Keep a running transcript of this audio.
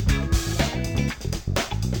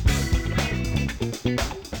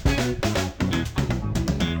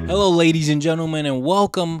Hello, ladies and gentlemen, and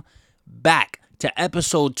welcome back to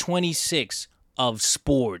episode 26 of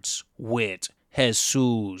Sports with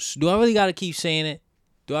Jesus. Do I really got to keep saying it?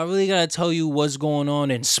 Do I really got to tell you what's going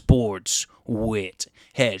on in sports with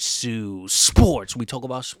Jesus? Sports. We talk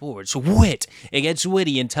about sports. Wit. It gets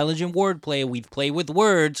witty. Intelligent wordplay. We play with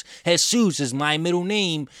words. Jesus is my middle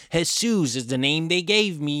name. Jesus is the name they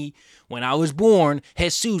gave me when I was born.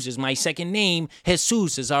 Jesus is my second name.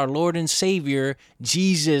 Jesus is our Lord and Savior,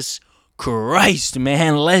 Jesus Christ,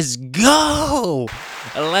 man. Let's go.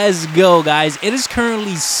 Let's go, guys. It is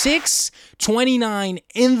currently 6:29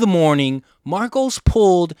 in the morning. Marcos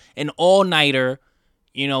pulled an all-nighter,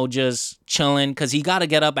 just chilling because he's got to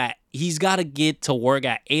get to work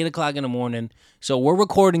at 8 o'clock in the morning. So we're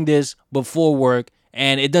recording this before work,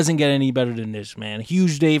 and it doesn't get any better than this, man.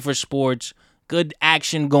 Huge day for sports. Good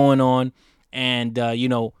action going on. And,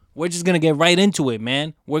 we're just going to get right into it,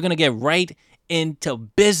 man. We're going to get right into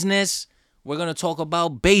business. We're going to talk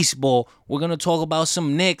about baseball. We're going to talk about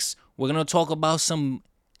some Knicks. We're going to talk about some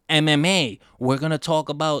MMA. We're going to talk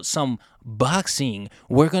about some boxing.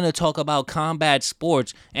 We're going to talk about combat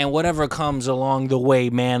sports and whatever comes along the way,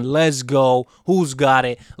 man. Let's go. Who's got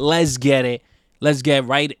it? Let's get it. Let's get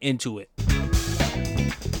right into it.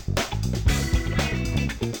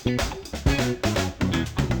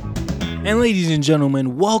 And ladies and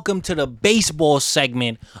gentlemen, welcome to the baseball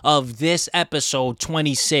segment of this episode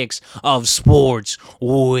 26 of Sports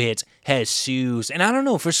with Jesus. And I don't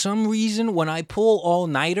know, for some reason, when I pull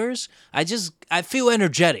all-nighters, I feel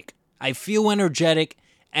energetic. I feel energetic,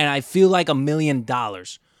 and I feel like $1 million.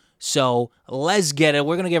 So let's get it.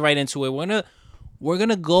 We're going to get right into it. We're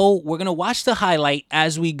going to watch the highlight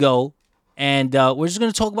as we go. And we're just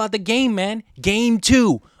going to talk about the game, man. Game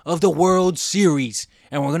 2 of the World Series.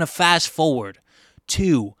 And we're going to fast forward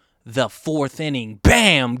to the 4th inning.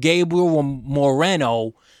 Bam! Gabriel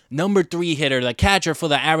Moreno, number 3 hitter, the catcher for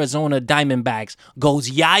the Arizona Diamondbacks, goes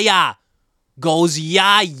ya-ya. Goes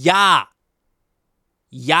ya-ya.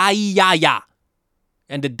 Ya-ya-ya.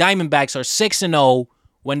 And the Diamondbacks are 6-0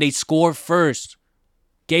 when they score first.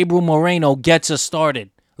 Gabriel Moreno gets us started.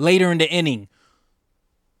 Later in the inning,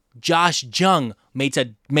 Josh Jung makes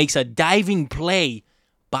a diving play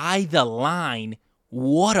by the line.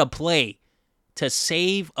 What a play to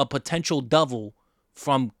save a potential double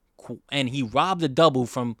and he robbed the double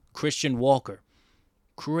from Christian Walker.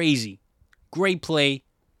 Crazy. Great play.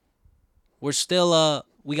 We're still,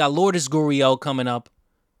 we got Lourdes Gurriel coming up.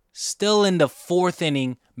 Still in the 4th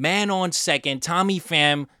inning. Man on second. Tommy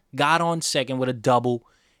Pham got on second with a double,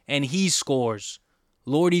 and he scores.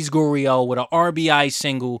 Lourdes Gurriel with an RBI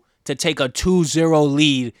single to take a 2-0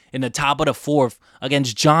 lead in the top of the 4th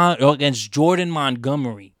against Jordan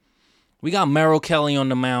Montgomery. We got Merrill Kelly on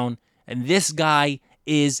the mound, and this guy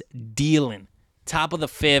is dealing. Bottom of the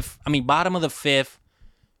 5th,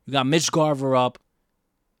 we got Mitch Garver up,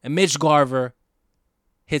 and Mitch Garver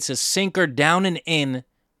hits a sinker down and in,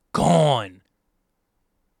 gone.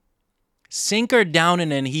 Sinker down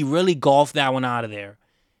and in, he really golfed that one out of there.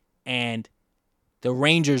 And the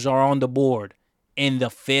Rangers are on the board in the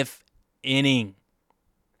 5th inning.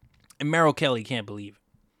 And Merrill Kelly can't believe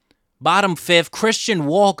it. Bottom 5th, Christian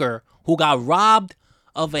Walker, who got robbed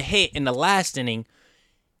of a hit in the last inning,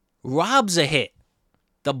 robs a hit.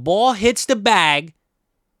 The ball hits the bag,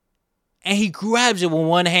 and he grabs it with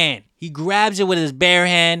one hand. He grabs it with his bare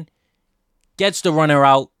hand, gets the runner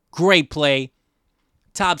out. Great play.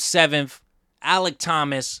 Top 7th, Alek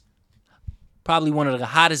Thomas, probably one of the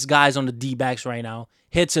hottest guys on the D-backs right now,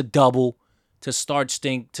 hits a double to start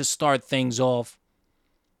things off.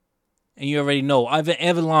 And you already know,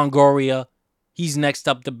 Evan Longoria, he's next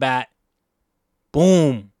up to bat.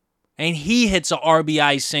 Boom. And he hits a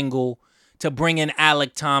RBI single to bring in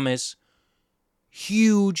Alek Thomas.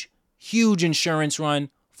 Huge insurance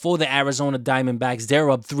run for the Arizona Diamondbacks.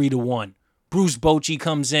 They're up 3-1. Bruce Bochy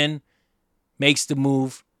comes in, makes the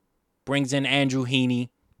move, brings in Andrew Heaney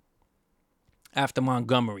after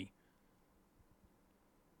Montgomery.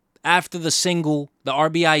 After the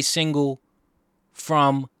RBI single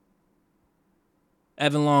from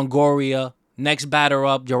Evan Longoria, next batter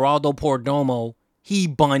up, Geraldo Perdomo, he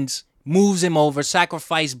bunts, moves him over,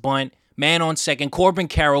 sacrifice bunt, man on second. Corbin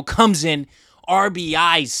Carroll comes in,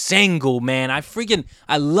 RBI single, man.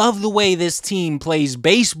 I love the way this team plays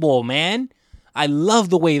baseball, man. I love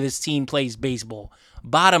the way this team plays baseball.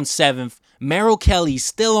 Bottom 7th, Merrill Kelly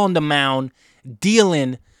still on the mound,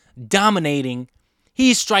 dealing, dominating.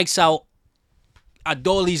 He strikes out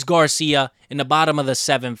Adolis Garcia in the bottom of the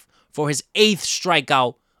 7th for his 8th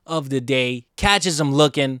strikeout of the day. Catches him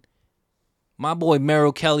looking. My boy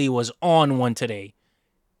Merrill Kelly was on one today.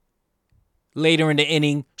 Later in the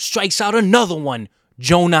inning, strikes out another one.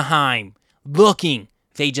 Jonah Heim looking.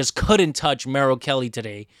 They just couldn't touch Merrill Kelly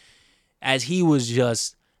today as he was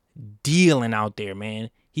just dealing out there, man.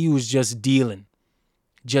 He was just dealing.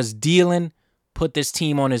 Just dealing. Put this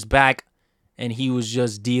team on his back, and he was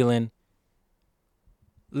just dealing.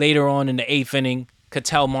 Later on in the 8th inning,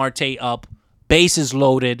 Ketel Marte up. Bases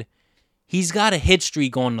loaded. He's got a hit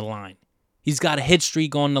streak on the line.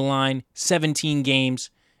 17 games.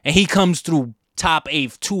 And he comes through top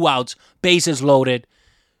 8th, 2 outs, bases loaded.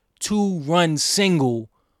 2-run single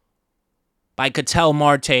by Ketel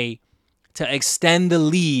Marte to extend the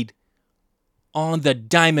lead on the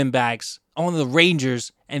Diamondbacks, on the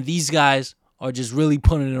Rangers. And these guys are just really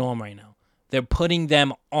putting it on right now. They're putting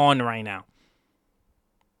them on right now.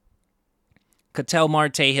 Ketel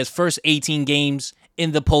Marte, his first 18 games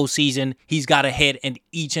in the postseason, he's got a hit in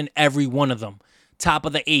each and every one of them. Top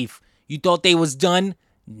of the 8th. You thought they was done?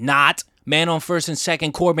 Not. Man on first and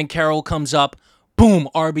second, Corbin Carroll comes up. Boom,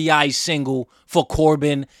 RBI single for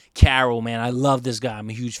Corbin Carroll, man. I love this guy. I'm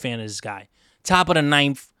a huge fan of this guy. Top of the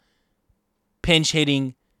 9th, pinch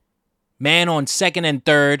hitting. Man on second and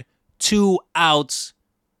third, 2 outs.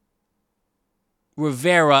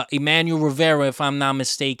 Emmanuel Rivera, if I'm not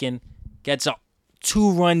mistaken, gets a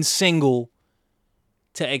 2-run single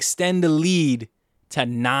to extend the lead to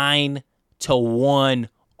 9-1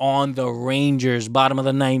 on the Rangers. Bottom of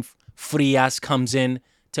the 9th, Frias comes in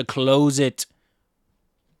to close it.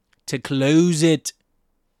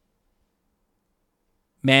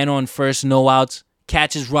 Man on first, no outs.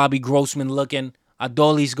 Catches Robbie Grossman looking.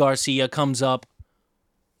 Adolis Garcia comes up.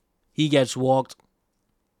 He gets walked.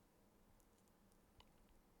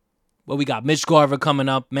 But we got Mitch Garver coming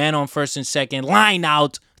up. Man on first and second. Line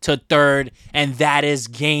out to third. And that is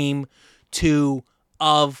game 2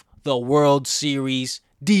 of the World Series.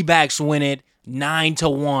 D-backs win it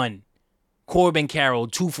 9-1. Corbin Carroll,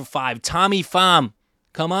 2 for 5. Tommy Pham.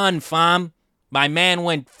 Come on, Pham. My man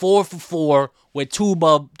went 4 for 4 with two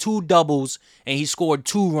doubles, and he scored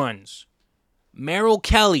 2 runs. Merrill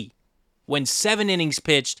Kelly, when 7 innings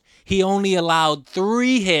pitched, he only allowed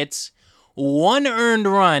 3 hits, 1 earned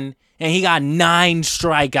run, and he got 9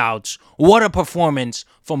 strikeouts. What a performance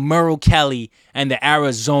from Merrill Kelly and the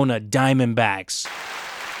Arizona Diamondbacks.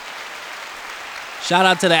 Shout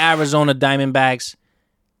out to the Arizona Diamondbacks.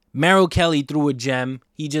 Merrill Kelly threw a gem.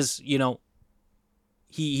 He just,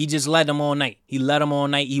 he just led them all night.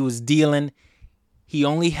 He was dealing. He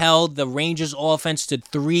only held the Rangers offense to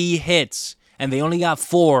 3 hits, and they only got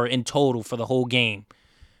 4 in total for the whole game.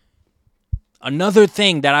 Another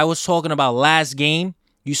thing that I was talking about last game,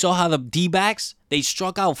 you saw how the D-backs, they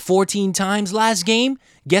struck out 14 times last game.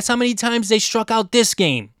 Guess how many times they struck out this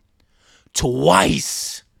game?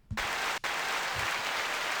 Twice.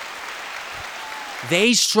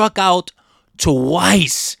 They struck out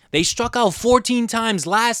twice. They struck out 14 times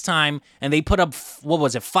last time, and they put up,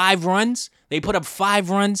 5 runs? They put up 5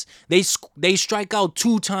 runs. They strike out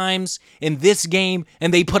 2 times in this game,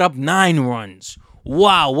 and they put up 9 runs.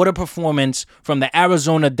 Wow, what a performance from the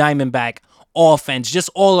Arizona Diamondback offense, just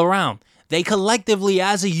all around. They collectively,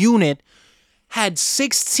 as a unit, had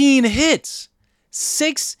 16 hits.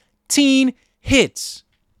 16 hits.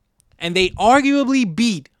 And they arguably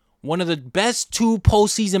beat one of the best 2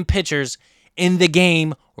 postseason pitchers in the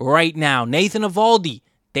game right now. Nathan Eovaldi,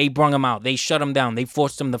 they brung him out. They shut him down. They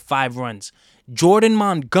forced him to 5 runs. Jordan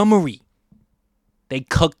Montgomery, they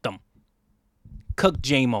cooked him. Cooked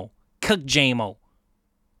J-Mo.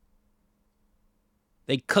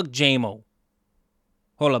 They cooked J-Mo.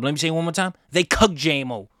 Hold up, let me say it one more time. They cooked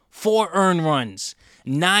J-Mo. 4 earned runs.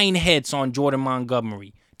 9 hits on Jordan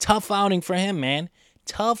Montgomery. Tough outing for him, man.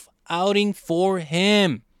 Tough outing for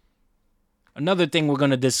him. Another thing we're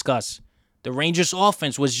going to discuss. The Rangers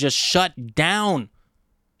offense was just shut down.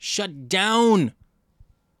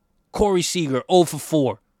 Corey Seager, 0 for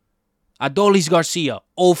 4. Adolis Garcia,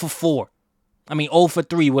 0 for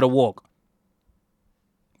 3 with a walk.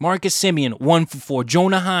 Marcus Semien, 1 for 4.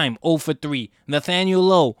 Jonah Heim, 0 for 3. Nathaniel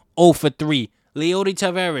Lowe, 0 for 3. Leody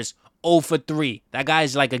Taveras, 0 for 3. That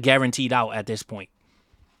guy's like a guaranteed out at this point.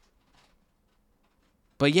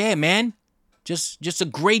 But yeah, man, just a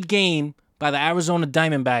great game by the Arizona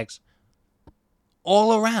Diamondbacks.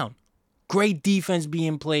 All around. Great defense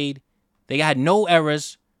being played. They had no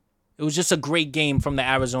errors. It was just a great game from the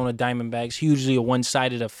Arizona Diamondbacks. Hugely a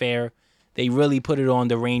one-sided affair. They really put it on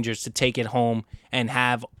the Rangers to take it home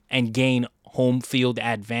and gain home field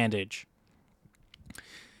advantage.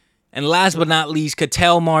 And last but not least,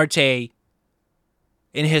 Ketel Marte.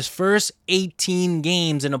 In his first 18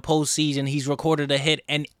 games in the postseason, he's recorded a hit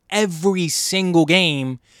in every single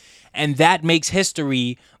game. And that makes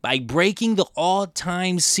history by breaking the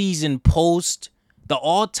all-time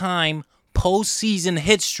postseason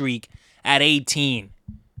hit streak at 18.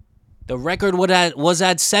 The record was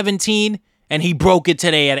at 17, and he broke it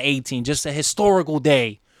today at 18. Just a historical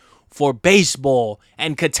day for baseball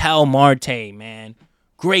and Ketel Marte, man.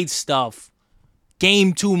 Great stuff.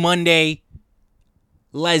 Game 2 Monday.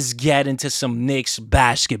 Let's get into some Knicks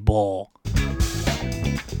basketball.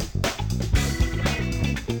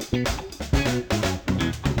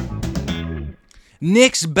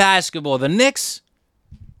 Knicks basketball. The Knicks,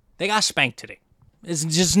 they got spanked today. There's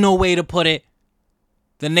just no way to put it.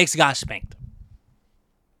 The Knicks got spanked.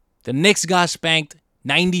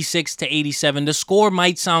 96-87. The score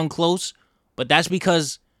might sound close, but that's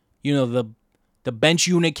because, the bench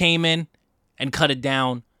unit came in and cut it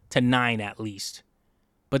down to 9 at least.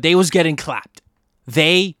 But they was getting clapped.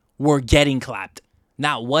 They were getting clapped.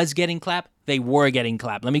 Not was getting clapped, they were getting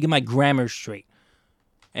clapped. Let me get my grammar straight.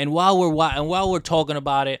 And while we're talking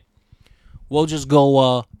about it, we'll just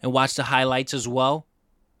go and watch the highlights as well.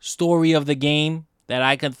 Story of the game that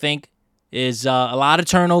I can think is a lot of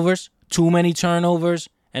turnovers, too many turnovers,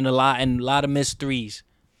 and a lot of missed threes.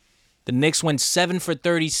 The Knicks went 7 for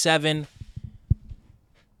 37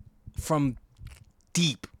 from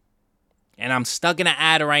deep, and I'm stuck in an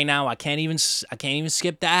ad right now. I can't even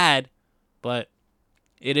skip the ad, but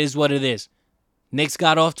it is what it is. Knicks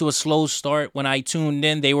got off to a slow start when I tuned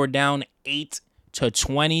in. They were down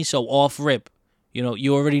 8-20, so off rip.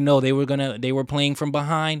 You already know they were playing from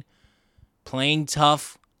behind, playing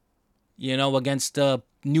tough, against the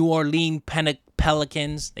New Orleans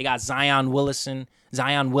Pelicans. They got Zion Williamson.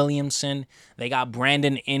 They got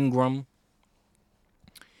Brandon Ingram.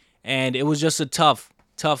 And it was just a tough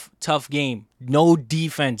game. No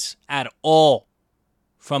defense at all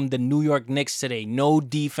from the New York Knicks today. No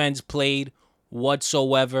defense played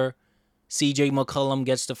whatsoever. CJ McCollum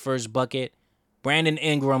gets the first bucket. Brandon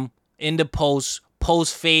Ingram in the post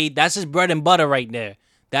fade. That's his bread and butter right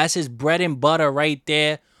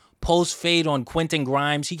there. Post fade on Quentin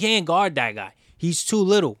Grimes. He can't guard that guy. He's too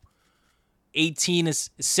little.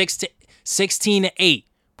 16-8.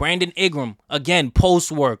 Brandon Ingram, again,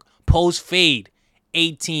 post work, post fade.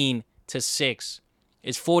 18-6.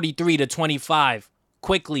 It's 43-25.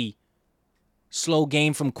 Quickly. Slow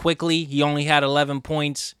game from Quickly. He only had 11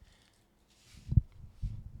 points.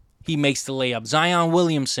 He makes the layup. Zion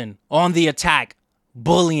Williamson on the attack,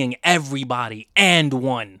 bullying everybody and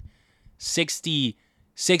won.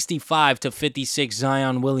 65-56.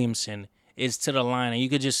 Zion Williamson is to the line, and you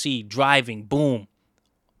could just see driving. Boom.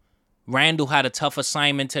 Randall had a tough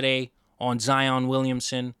assignment today on Zion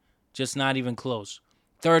Williamson. Just not even close.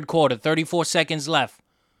 Third quarter, 34 seconds left.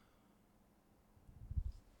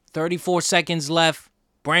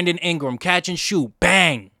 Brandon Ingram, catch and shoot.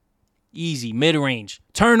 Bang. Easy, mid-range.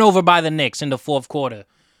 Turnover by the Knicks in the fourth quarter.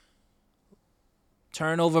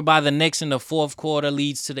 Leads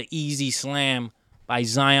to the easy slam by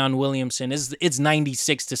Zion Williamson. It's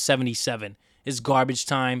 96-77. It's garbage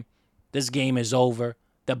time. This game is over.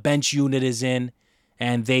 The bench unit is in,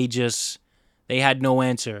 and they had no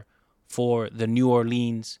answer for the New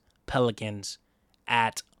Orleans Pelicans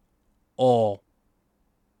at all.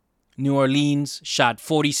 New Orleans shot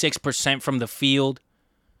 46% from the field.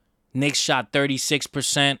 Knicks shot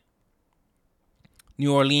 36%.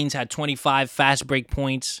 New Orleans had 25 fast break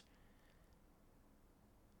points.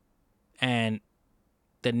 And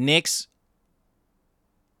the Knicks,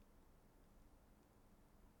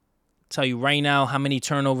 tell you right now how many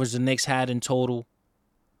turnovers the Knicks had in total.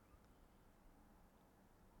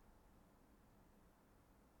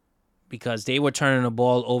 Because they were turning the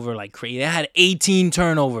ball over like crazy. They had 18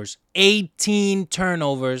 turnovers. And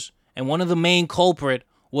one of the main culprit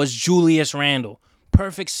was Julius Randle.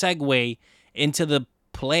 Perfect segue into the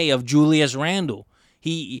play of Julius Randle.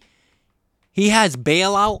 He has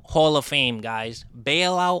bailout Hall of Fame, guys.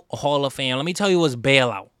 Bailout Hall of Fame. Let me tell you what's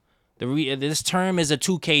bailout. This term is a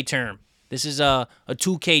 2K term. This is a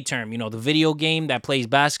 2K term. The video game that plays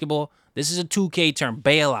basketball. This is a 2K term.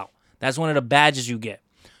 Bailout. That's one of the badges you get.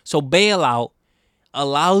 So bailout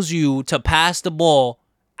allows you to pass the ball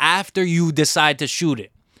after you decide to shoot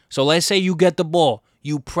it. So let's say you get the ball.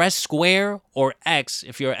 You press square or X,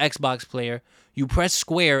 if you're an Xbox player. You press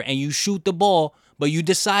square and you shoot the ball, but you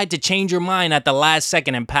decide to change your mind at the last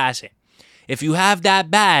second and pass it. If you have that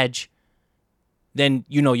badge, then,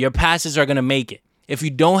 your passes are going to make it. If you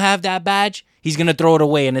don't have that badge, he's going to throw it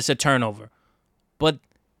away and it's a turnover. But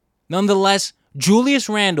nonetheless, Julius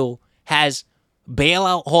Randle has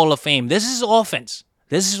bailout Hall of Fame. This is offense.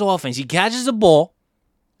 He catches the ball.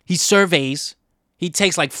 He surveys. He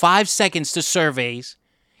takes like 5 seconds to surveys.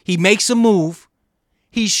 He makes a move.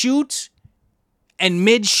 He shoots. And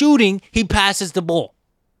mid-shooting, he passes the ball.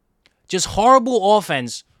 Just horrible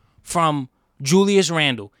offense from Julius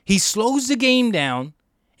Randle. He slows the game down,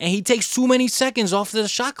 and he takes too many seconds off the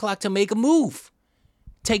shot clock to make a move.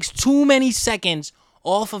 Takes too many seconds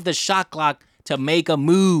off of the shot clock to make a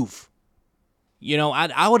move. You know,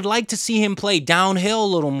 I would like to see him play downhill a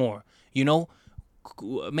little more. You know,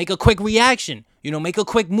 make a quick reaction. You know, make a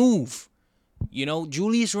quick move. You know,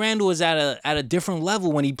 Julius Randle is at a different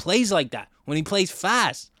level when he plays like that, when he plays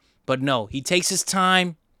fast. But no, he takes his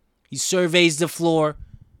time. He surveys the floor.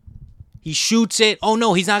 He shoots it. Oh,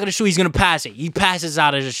 no, he's not going to shoot. He's going to pass it. He passes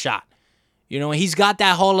out of the shot. You know, he's got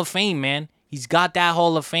that Hall of Fame, man. He's got that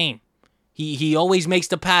Hall of Fame. He always makes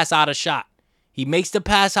the pass out of shot. He makes the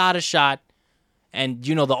pass out of shot. And,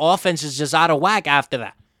 you know, the offense is just out of whack after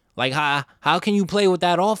that. Like, how can you play with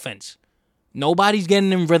that offense? Nobody's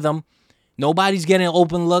getting in rhythm. Nobody's getting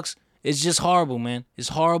open looks. It's just horrible, man. It's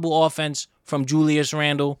horrible offense from Julius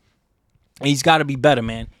Randle. And he's got to be better,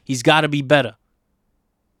 man. He's got to be better.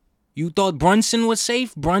 You thought Brunson was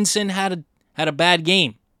safe? Brunson had a bad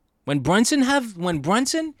game. When Brunson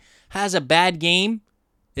has a bad game,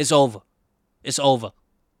 it's over. It's over.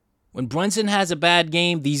 When Brunson has a bad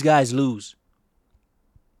game, these guys lose.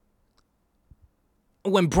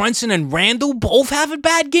 When Brunson and Randle both have a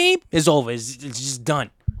bad game, it's over. It's just done.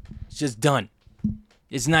 It's just done.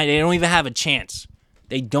 It's not. They don't even have a chance.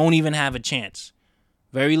 They don't even have a chance.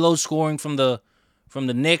 Very low scoring from the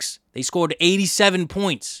Knicks. They scored 87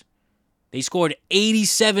 points. They scored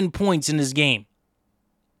 87 points in this game.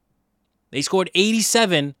 They scored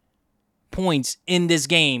 87 points in this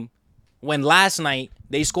game when last night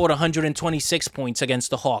they scored 126 points against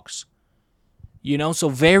the Hawks. You know, so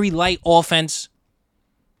very light offense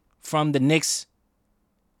from the Knicks.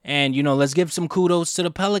 And, you know, let's give some kudos to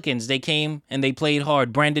the Pelicans. They came and they played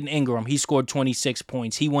hard. Brandon Ingram, he scored 26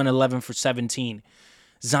 points. He went 11 for 17.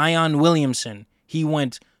 Zion Williamson, he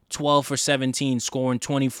went 12 for 17, scoring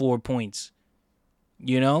 24 points.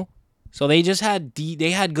 You know? So they just had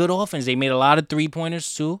good offense. They made a lot of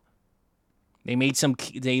three-pointers too. They made some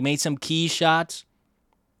key shots.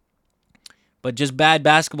 But just bad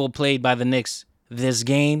basketball played by the Knicks this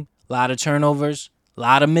game. A lot of turnovers, a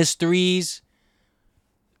lot of missed threes.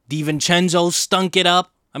 DiVincenzo stunk it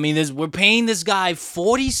up. I mean, we're paying this guy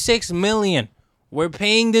 $46 million. We're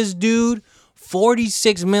paying this dude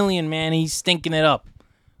 $46 million, man. He's stinking it up.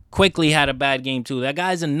 Quickly had a bad game, too. That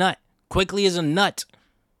guy's a nut. Quickly is a nut.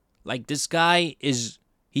 Like, this guy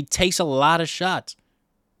he takes a lot of shots.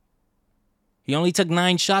 He only took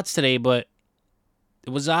 9 shots today, but it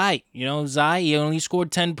was all right. You know, it was all right. He only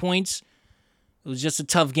scored 10 points. It was just a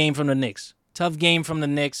tough game from the Knicks. Tough game from the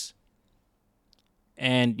Knicks.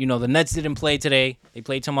 And, you know, the Nets didn't play today. They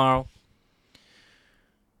play tomorrow.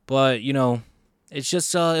 But, you know, it's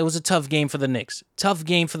just, it was a tough game for the Knicks. Tough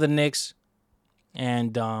game for the Knicks.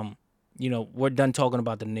 And, you know, we're done talking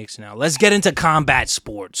about the Knicks now. Let's get into combat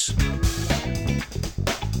sports.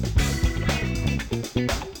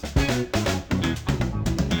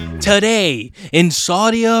 Today, in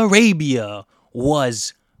Saudi Arabia,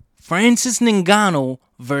 was Francis Ngannou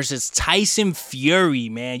versus Tyson Fury,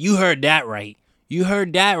 man. You heard that right. You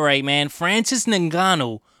heard that right, man. Francis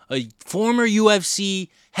Ngannou, a former UFC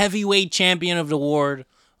heavyweight champion of the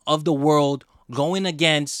world, going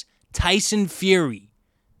against Tyson Fury,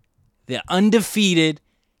 the undefeated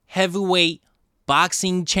heavyweight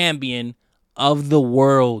boxing champion of the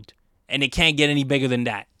world. And it can't get any bigger than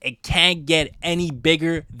that. It can't get any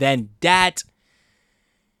bigger than that.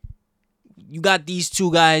 You got these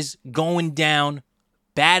two guys going down,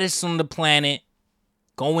 baddest on the planet,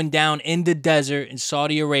 going down in the desert in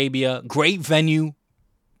Saudi Arabia. Great venue.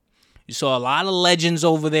 You saw a lot of legends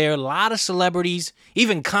over there, a lot of celebrities.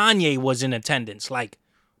 Even Kanye was in attendance. Like,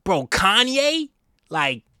 bro, Kanye?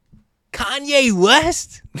 Like, Kanye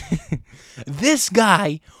West? This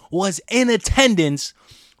guy was in attendance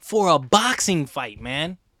for a boxing fight,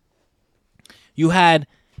 man. You had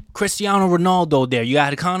Cristiano Ronaldo there. You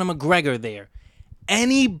had Conor McGregor there.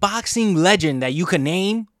 Any boxing legend that you could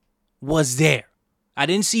name was there. I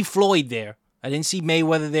didn't see Floyd there. I didn't see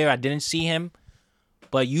Mayweather there. I didn't see him.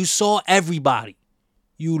 But you saw everybody.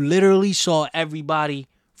 You literally saw everybody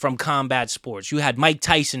from combat sports. You had Mike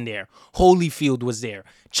Tyson there. Holyfield was there.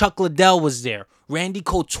 Chuck Liddell was there. Randy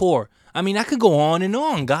Couture. I mean, I could go on and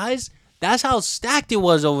on, guys. That's how stacked it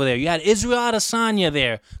was over there. You had Israel Adesanya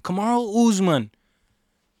there. Kamaru Usman.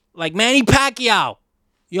 Like Manny Pacquiao.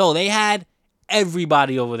 Yo, they had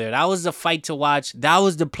everybody over there. That was the fight to watch. That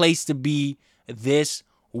was the place to be this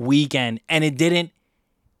weekend. And it didn't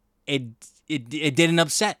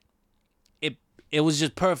upset. it was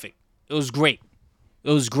just perfect. It was great.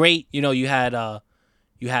 It was great. You know, you had a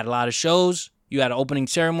lot of shows. You had an opening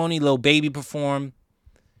ceremony. Lil Baby performed.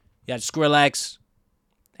 You had Skrillex,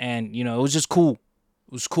 and you know it was just cool.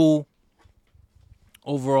 It was cool.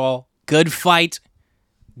 Overall, good fight.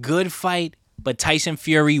 Good fight. But Tyson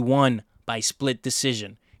Fury won by split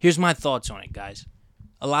decision. Here's my thoughts on it, guys.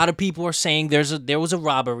 A lot of people are saying there was a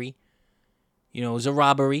robbery. You know, it was a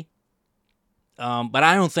robbery. But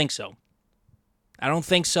I don't think so. I don't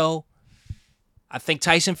think so. I think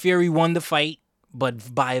Tyson Fury won the fight,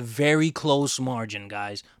 but by a very close margin,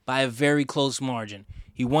 guys. By a very close margin.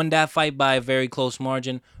 He won that fight by a very close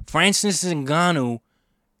margin. Francis Ngannou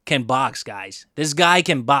can box, guys. This guy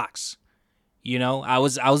can box. You know, I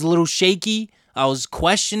was a little shaky. I was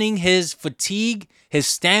questioning his fatigue, his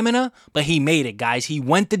stamina, but he made it, guys. He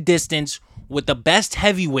went the distance with the best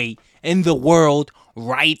heavyweight in the world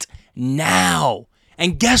right now.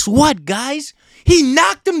 And guess what, guys? He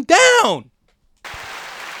knocked him down.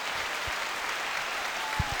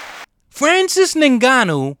 Francis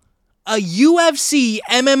Ngannou, a UFC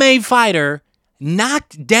MMA fighter,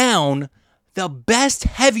 knocked down the best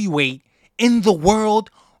heavyweight in the world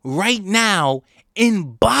right now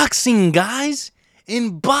in boxing, guys.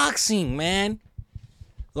 In boxing, man.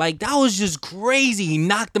 Like, that was just crazy. He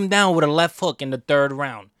knocked him down with a left hook in the third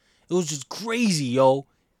round. It was just crazy, yo.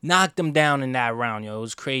 Knocked him down in that round, yo. It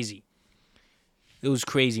was crazy. It was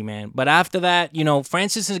crazy, man. But after that, you know,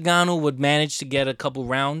 Francis Ngannou would manage to get a couple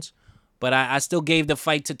rounds. But I still gave the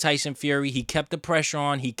fight to Tyson Fury. He kept the pressure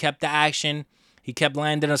on. He kept the action. He kept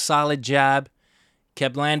landing a solid jab.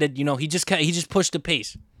 Kept landed, you know, he just pushed the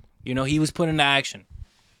pace. You know, he was putting the action.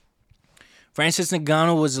 Francis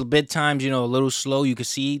Ngannou was a bit times, you know, a little slow. You could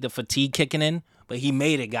see the fatigue kicking in. But he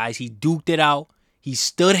made it, guys. He duked it out. He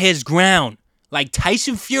stood his ground. Like,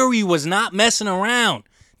 Tyson Fury was not messing around.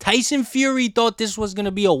 Tyson Fury thought this was going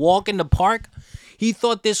to be a walk in the park. He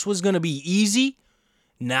thought this was going to be easy.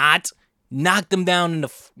 Not. Knocked him down in the...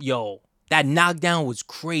 Yo, that knockdown was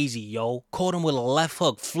crazy, yo. Caught him with a left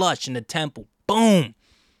hook, flush in the temple. Boom.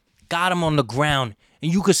 Got him on the ground.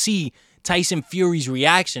 And you could see Tyson Fury's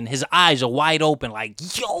reaction. His eyes are wide open like,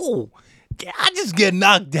 yo, did I just get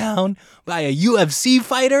knocked down by a UFC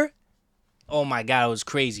fighter? Oh, my God, it was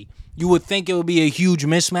crazy. You would think it would be a huge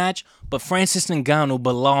mismatch, but Francis Ngannou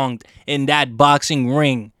belonged in that boxing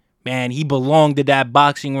ring. Man, he belonged to that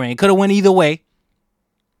boxing ring. It could have went either way.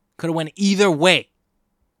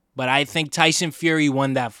 But I think Tyson Fury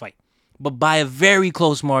won that fight. But by a very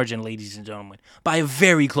close margin, ladies and gentlemen. By a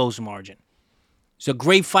very close margin. It's a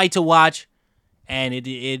great fight to watch. And it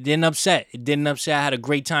didn't upset. It didn't upset. I had a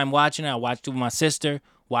great time watching it. I watched it with my sister.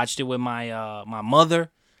 Watched it with my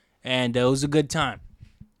mother. And it was a good time.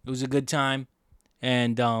 It was a good time.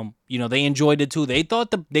 And you know, they enjoyed it too. They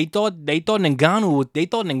thought Ngannou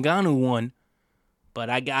won.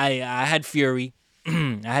 But I had Fury.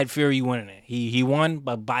 I had Fury winning it. He won,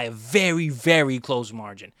 but by a very, very close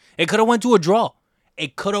margin. It could have went to a draw.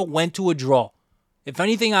 If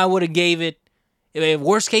anything, I would have gave it,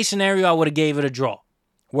 worst case scenario, I would have gave it a draw.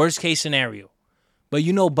 Worst case scenario. But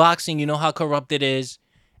you know boxing, you know how corrupt it is,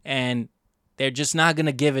 and they're just not going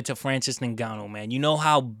to give it to Francis Ngannou, man. You know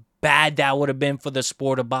how bad that would have been for the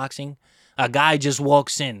sport of boxing? A guy just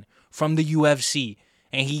walks in from the UFC,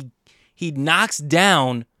 and he knocks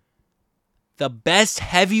down the best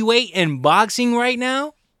heavyweight in boxing right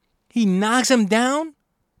now. He knocks him down.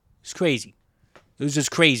 It's crazy. It was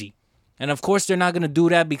just crazy. And of course, they're not going to do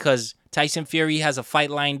that because Tyson Fury has a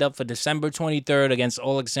fight lined up for December 23rd against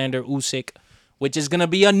Alexander Usyk, which is going to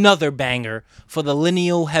be another banger for the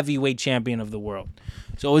lineal heavyweight champion of the world.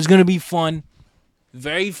 So it's going to be fun.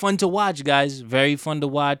 Very fun to watch, guys. Very fun to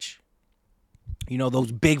watch. You know,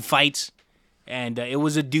 those big fights. And it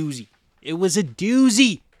was a doozy. It was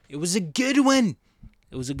a good one.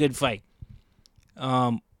 It was a good fight.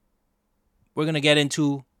 We're going to get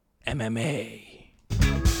into MMA.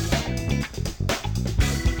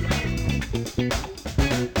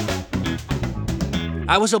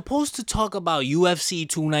 I was supposed to talk about UFC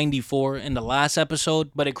 294 in the last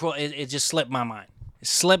episode, but it just slipped my mind. It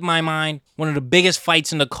slipped my mind. One of the biggest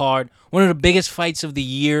fights in the card. One of the biggest fights of the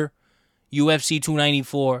year. UFC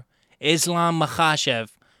 294. Islam Makhachev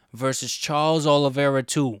versus Charles Oliveira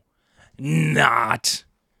 2. Not.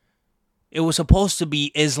 It was supposed to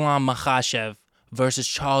be Islam Makhachev versus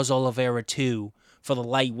Charles Oliveira 2 for the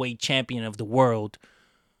lightweight champion of the world.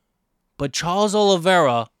 But Charles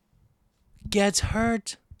Oliveira gets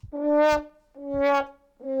hurt.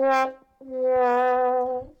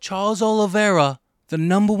 Charles Oliveira, the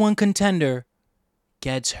number one contender,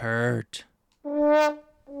 gets hurt.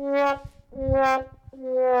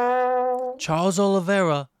 Charles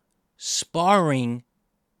Oliveira sparring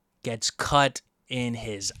gets cut in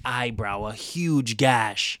his eyebrow, a huge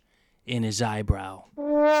gash in his eyebrow.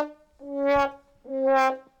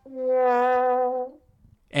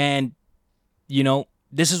 And,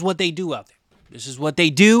 this is what they do out there. This is what they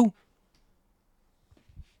do.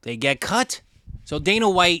 They get cut. So Dana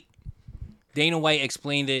White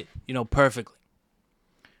explained it, perfectly.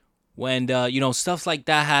 When, stuff like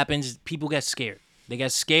that happens, people get scared. They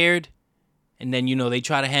get scared, and then, they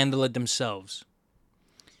try to handle it themselves.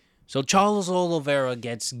 So Charles Oliveira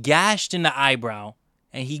gets gashed in the eyebrow,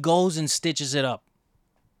 and he goes and stitches it up.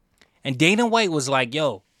 And Dana White was like,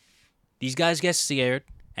 yo, these guys get scared,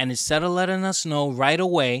 and instead of letting us know right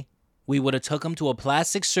away, we would have took him to a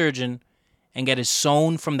plastic surgeon and get it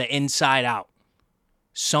sewn from the inside out.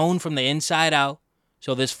 Sewn from the inside out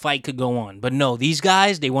so this fight could go on. But no, these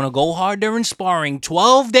guys, they want to go hard during sparring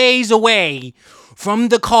 12 days away from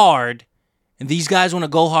the card, and these guys want to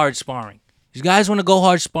go hard sparring. These guys want to go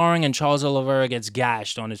hard sparring, and Charles Oliveira gets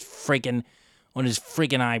gashed on his freaking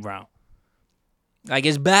eyebrow. Like,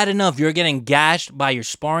 it's bad enough you're getting gashed by your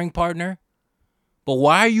sparring partner, but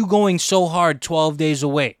why are you going so hard 12 days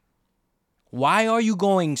away? Why are you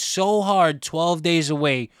going so hard 12 days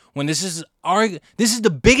away when this is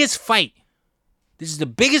the biggest fight? This is the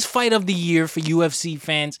biggest fight of the year for UFC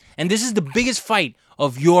fans, and this is the biggest fight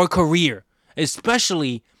of your career,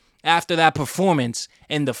 especially after that performance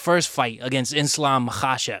in the first fight against Islam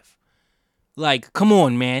Makhachev. Like, come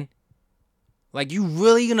on, man. Like, you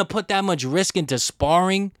really gonna put that much risk into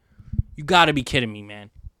sparring? You gotta be kidding me,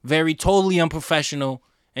 man. Totally unprofessional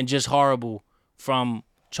and just horrible from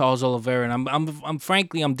Charles Oliveira, and I'm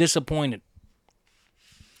frankly disappointed.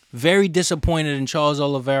 Very disappointed in Charles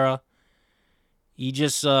Oliveira. He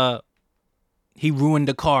just he ruined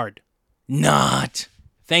the card. Not.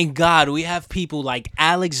 Thank God we have people like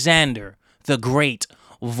Alexander the Great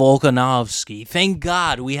Volkanovski. Thank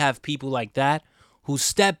God we have people like that who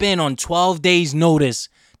step in on 12 days' notice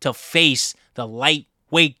to face the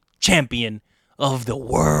lightweight champion of the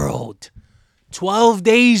world. 12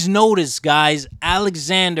 days notice, guys.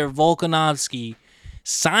 Alexander Volkanovski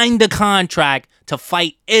signed the contract to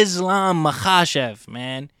fight Islam Makhachev,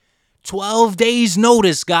 man. 12 days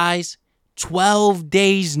notice, guys. 12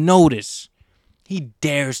 days notice. He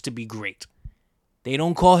dares to be great. They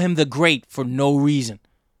don't call him the Great for no reason.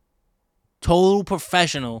 Total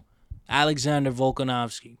professional, Alexander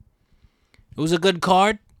Volkanovski. It was a good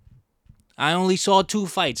card. I only saw 2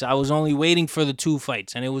 fights. I was only waiting for the 2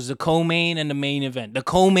 fights, and it was the co-main and the main event. The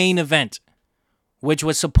co-main event, which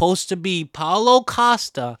was supposed to be Paulo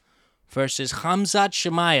Costa versus Khamzat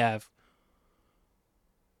Chimaev,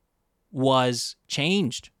 was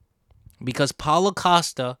changed because Paulo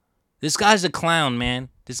Costa, this guy's a clown, man.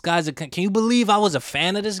 Can you believe I was a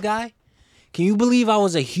fan of this guy? Can you believe I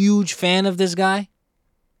was a huge fan of this guy?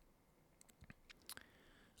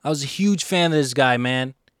 I was a huge fan of this guy,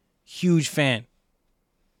 man. Huge fan.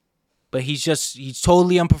 But he's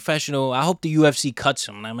totally unprofessional. I hope the UFC cuts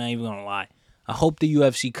him. I'm not even going to lie. I hope the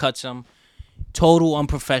UFC cuts him. Total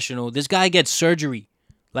unprofessional. This guy gets surgery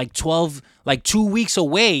like 2 weeks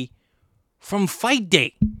away from fight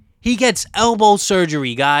date. He gets elbow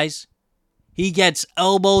surgery, guys. He gets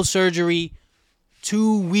elbow surgery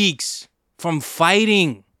 2 weeks from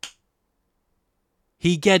fighting.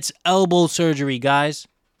 He gets elbow surgery, guys.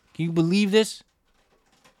 Can you believe this?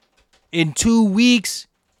 In 2 weeks,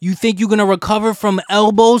 you think you're going to recover from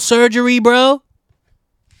elbow surgery, bro?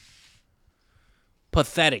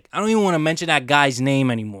 Pathetic. I don't even want to mention that guy's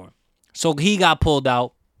name anymore. So he got pulled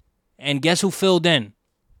out. And guess who filled in?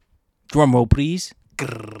 Drum roll, please.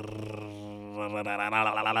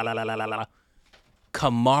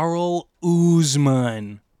 Kamaru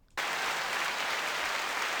Usman.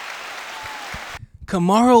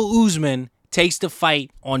 Kamaru Usman takes the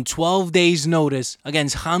fight on 12 days' notice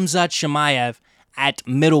against Khamzat Chimaev at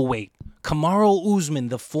middleweight. Kamaru Usman,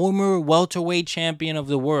 the former welterweight champion of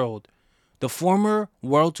the world, the former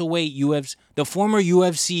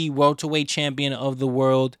UFC welterweight champion of the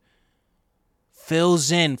world,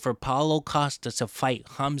 fills in for Paulo Costa to fight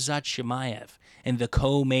Khamzat Chimaev in the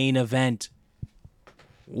co-main event.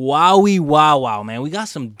 Wowie wow, man. We got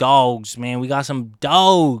some dogs, man. We got some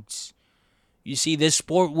dogs. You see, this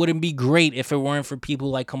sport wouldn't be great if it weren't for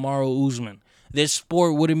people like Kamaru Usman. This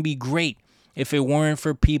sport wouldn't be great if it weren't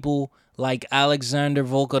for people like Alexander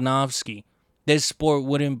Volkanovski. This sport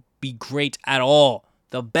wouldn't be great at all.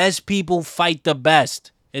 The best people fight the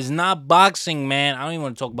best. It's not boxing, man. I don't even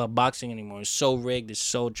want to talk about boxing anymore. It's so rigged. It's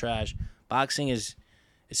so trash. Boxing is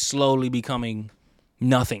slowly becoming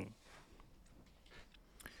nothing.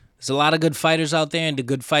 There's a lot of good fighters out there, and the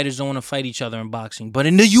good fighters don't want to fight each other in boxing. But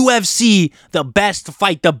in the UFC, the best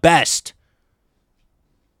fight the best.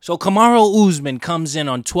 So Kamaru Usman comes in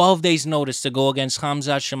on 12 days' notice to go against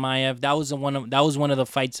Khamzat Chimaev. That was one of the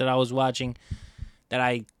fights that I was watching, that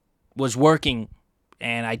I was working,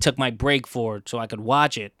 and I took my break for it so I could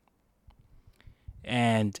watch it.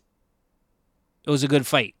 And it was a good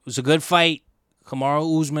fight. It was a good fight.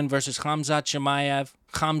 Kamaru Usman versus Khamzat Chimaev.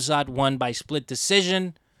 Khamzat won by split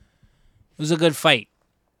decision. It was a good fight.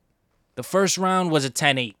 The first round was a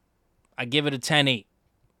 10-8. I give it a 10-8.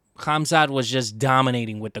 Khamzat was just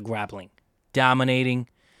dominating with the grappling. Dominating.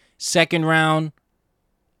 Second round,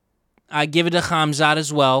 I give it to Khamzat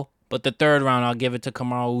as well. But the third round, I'll give it to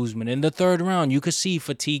Kamaru Usman. In the third round, you could see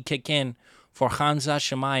fatigue kick in for Khamzat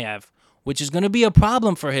Chimaev, which is going to be a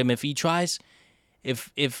problem for him if he tries.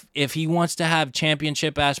 If he wants to have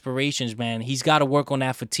championship aspirations, man, he's got to work on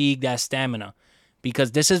that fatigue, that stamina.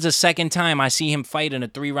 Because this is the second time I see him fight in a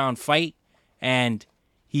 3-round fight, and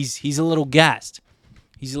he's a little gassed.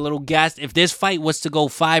 He's a little gassed. If this fight was to go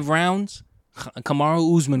 5 rounds,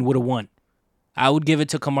 Kamaru Usman would have won. I would give it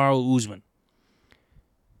to Kamaru Usman.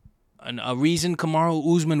 A reason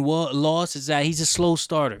Kamaru Usman lost is that he's a slow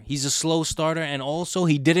starter. He's a slow starter, and also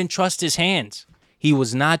he didn't trust his hands. He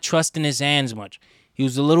was not trusting his hands much. He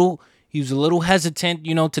was a little hesitant,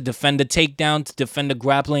 to defend the takedown, to defend the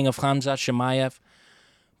grappling of Khamzat Chimaev.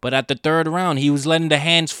 But at the third round, he was letting the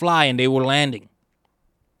hands fly, and they were landing.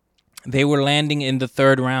 They were landing in the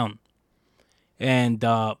third round. And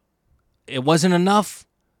it wasn't enough.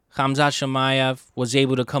 Khamzat Chimaev was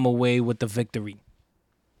able to come away with the victory.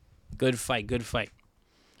 Good fight, good fight.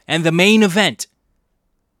 And the main event,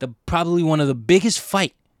 probably one of the biggest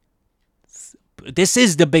fight. This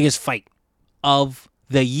is the biggest fight of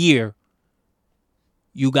the year.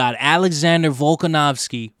 You got Alexander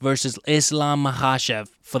Volkanovski versus Islam Makhachev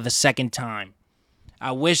for the second time.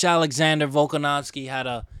 I wish Alexander Volkanovski had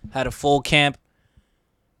a full camp,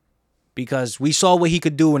 because we saw what he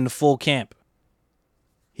could do in the full camp.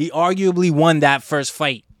 He arguably won that first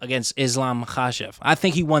fight against Islam Makhachev. I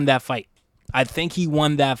think he won that fight. I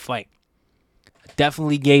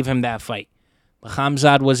definitely gave him that fight. But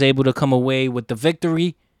Khamzat was able to come away with the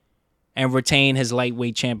victory and retain his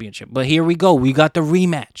lightweight championship. But here we go. We got the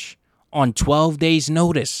rematch on 12 days'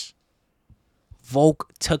 notice.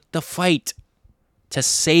 Volk took the fight to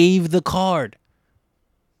save the card.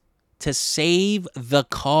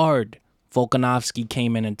 Volkanovski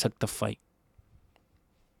came in and took the fight.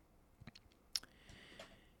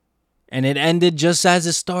 And it ended just as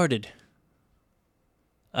it started.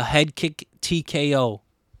 A head kick TKO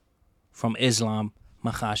from Islam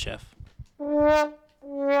Makhachev.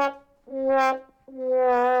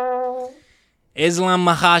 Islam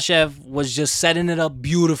Makhachev was just setting it up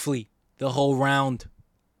beautifully the whole round.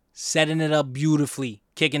 Setting it up beautifully.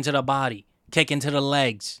 Kicking to the body. Kicking to the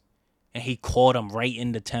legs. And he caught him right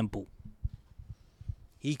in the temple.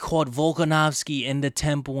 He caught Volkanovski in the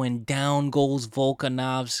temple, and down goes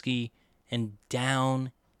Volkanovski. And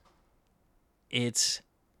down, it's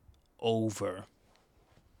over.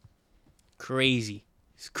 Crazy.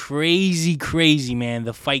 It's crazy, man.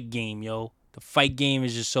 The fight game, yo. The fight game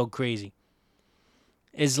is just so crazy.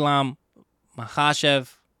 Islam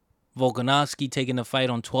Makhachev, Volkanovski taking the fight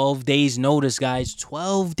on 12 days' notice, guys.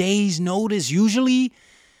 12 days' notice. Usually,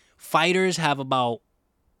 fighters have about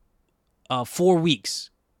 4 weeks.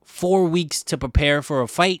 4 weeks to prepare for a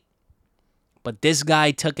fight. But this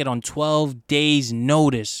guy took it on 12 days'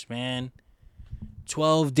 notice, man.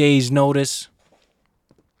 12 days' notice.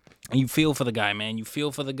 And you feel for the guy, man. You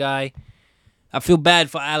feel for the guy. I feel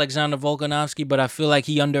bad for Alexander Volkanovski, but I feel like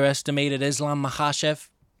he underestimated Islam Makhachev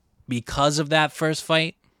because of that first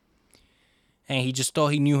fight. And he just thought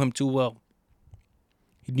he knew him too well.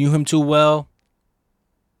 And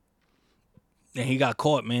he got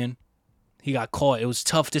caught, man. He got caught. It was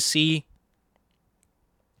tough to see.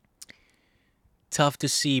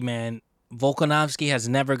 Man. Volkanovski has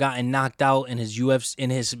never gotten knocked out in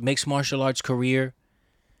his mixed martial arts career.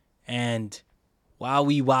 And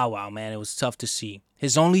wow, man. It was tough to see.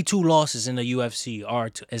 His only 2 losses in the UFC are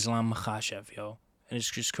to Islam Makhachev, yo. And it's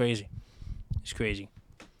just crazy. It's crazy.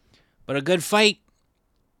 But a good fight.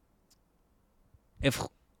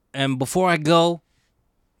 And before I go,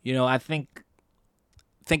 I think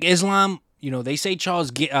Islam, they say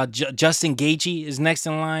Justin Gaethje is next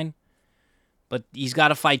in line. But he's got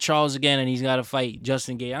to fight Charles again, and he's got to fight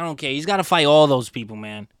Justin Gaethje. I don't care. He's got to fight all those people,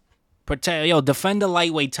 man. Defend the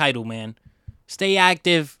lightweight title, man. Stay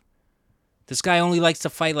active. This guy only likes to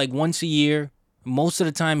fight like once a year. Most of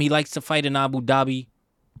the time, he likes to fight in Abu Dhabi.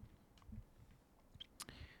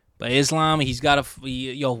 But Islam,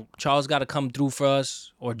 Charles got to come through for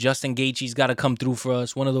us, or Justin Gaethje's got to come through for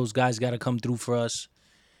us. One of those guys got to come through for us.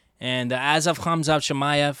 And as of Khamzat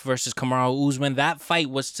Chimaev versus Kamaru Usman, that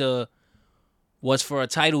fight was for a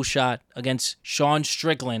title shot against Sean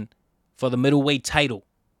Strickland for the middleweight title.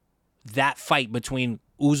 That fight between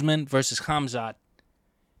Usman versus Khamzat,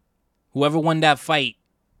 whoever won that fight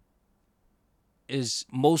is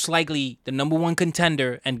most likely the number one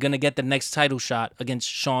contender and going to get the next title shot against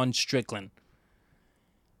Sean Strickland.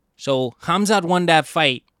 So Khamzat won that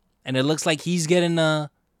fight, and it looks like he's getting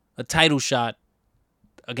a title shot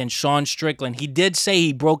against Sean Strickland. He did say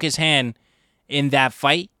he broke his hand in that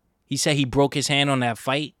fight. He said he broke his hand on that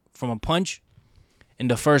fight from a punch in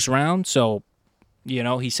the first round. So,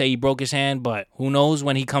 he said he broke his hand, but who knows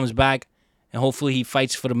when he comes back, and hopefully he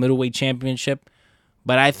fights for the middleweight championship.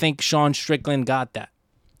 But I think Sean Strickland got that.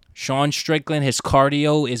 Sean Strickland, his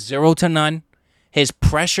cardio is 0 to none. His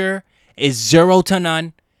pressure is 0 to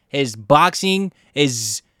none. His boxing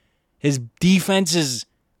is, his defense is,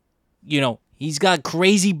 he's got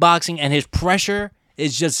crazy boxing, and his pressure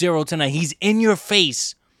is just 0 to none. He's in your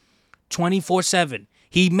face 24/7.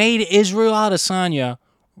 He made Israel Adesanya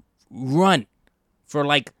run for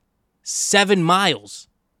like 7 miles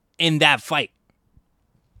in that fight.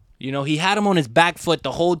 He had him on his back foot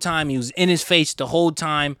the whole time. He was in his face the whole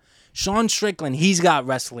time. Sean Strickland, he's got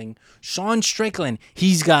wrestling. Sean Strickland,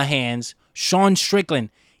 he's got hands. Sean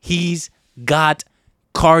Strickland, he's got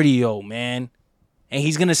cardio, man. And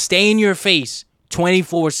he's going to stay in your face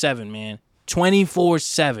 24/7, man.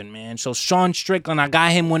 24/7, man. So Sean Strickland, I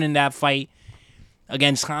got him winning that fight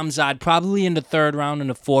against Khamzat, probably in the 3rd round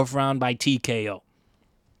and the 4th round by TKO.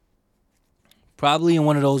 Probably in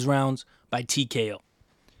one of those rounds by TKO.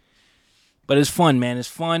 But it's fun, man. It's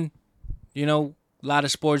fun. A lot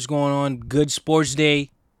of sports going on. Good sports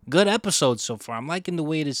day. Good episode so far. I'm liking the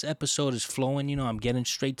way this episode is flowing. I'm getting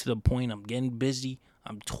straight to the point. I'm getting busy.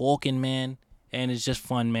 I'm talking, man. And it's just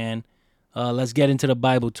fun, man. Let's get into the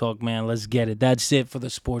Bible talk, man. Let's get it. That's it for the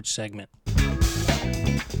sports segment.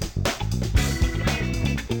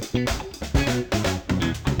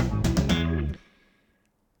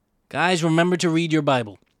 Guys, remember to read your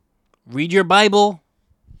Bible. Read your Bible.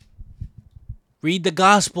 Read the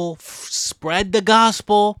gospel. Spread the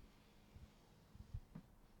gospel.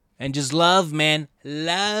 And just love, man.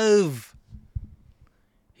 Love.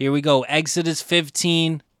 Here we go. Exodus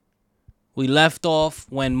 15. We left off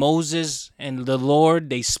when Moses and the Lord,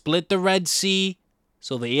 they split the Red Sea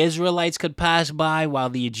so the Israelites could pass by while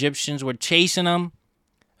the Egyptians were chasing them.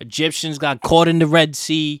 Egyptians got caught in the Red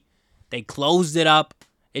Sea. They closed it up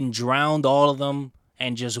and drowned all of them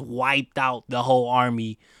and just wiped out the whole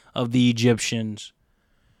army of the Egyptians.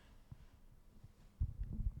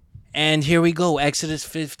 And here we go, Exodus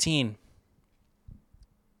 15.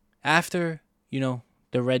 After,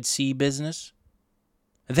 the Red Sea business,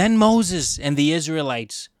 then Moses and the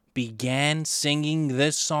Israelites began singing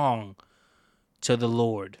this song to the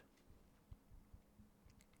Lord.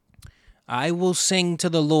 I will sing to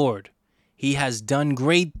the Lord. He has done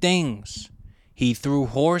great things. He threw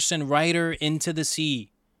horse and rider into the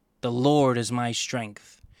sea. The Lord is my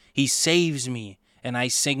strength. He saves me, and I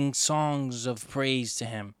sing songs of praise to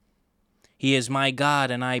him. He is my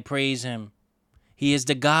God, and I praise him. He is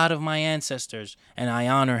the God of my ancestors, and I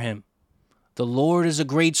honor him. The Lord is a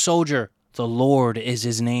great soldier. The Lord is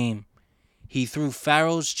his name. He threw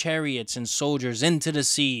Pharaoh's chariots and soldiers into the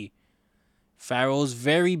sea. Pharaoh's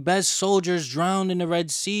very best soldiers drowned in the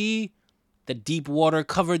Red Sea. The deep water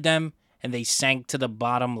covered them, and they sank to the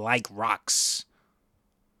bottom like rocks.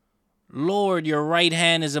 Lord, your right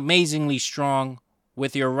hand is amazingly strong.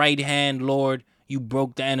 With your right hand, Lord, you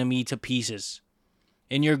broke the enemy to pieces.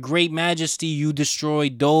 In your great majesty, you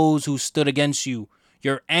destroyed those who stood against you.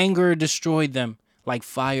 Your anger destroyed them like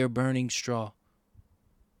fire burning straw.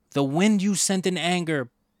 The wind you sent in anger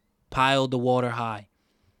piled the water high.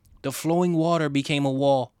 The flowing water became a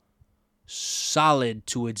wall, solid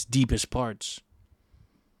to its deepest parts.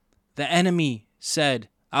 The enemy said,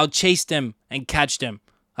 I'll chase them and catch them.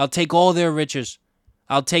 I'll take all their riches.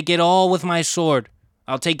 I'll take it all with my sword.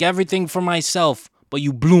 I'll take everything for myself, but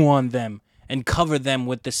you blew on them and covered them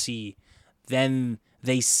with the sea. Then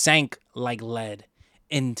they sank like lead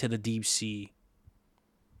into the deep sea.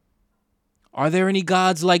 Are there any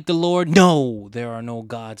gods like the Lord? No, there are no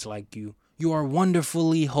gods like you. You are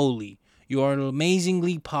wonderfully holy. You are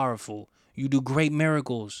amazingly powerful. You do great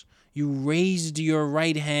miracles. You raised your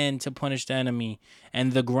right hand to punish the enemy,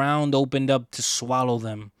 and the ground opened up to swallow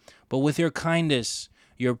them. But with your kindness,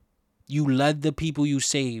 you led the people you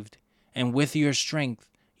saved, and with your strength,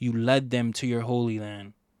 you led them to your holy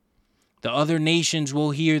land. The other nations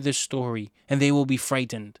will hear this story, and they will be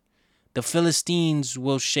frightened. The Philistines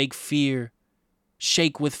will shake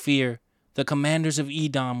with fear. The commanders of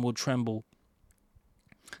Edom will tremble.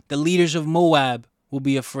 The leaders of Moab will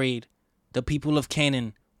be afraid. The people of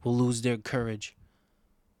Canaan will lose their courage.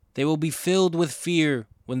 They will be filled with fear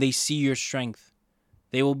when they see your strength.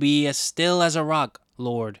 They will be as still as a rock,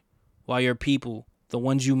 Lord, while your people, the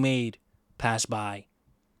ones you made, pass by.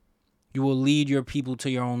 You will lead your people to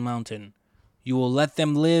your own mountain. You will let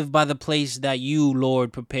them live by the place that you,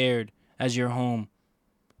 Lord, prepared as your home.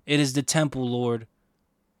 It is the temple, Lord,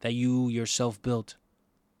 that you yourself built.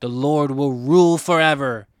 The Lord will rule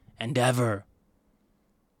forever and ever.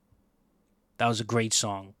 That was a great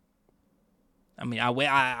song. I mean, I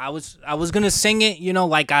was gonna sing it,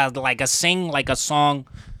 like a song,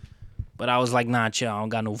 but I was like, nah, chill, I don't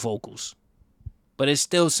got no vocals. But it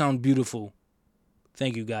still sounds beautiful.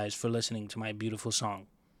 Thank you guys for listening to my beautiful song.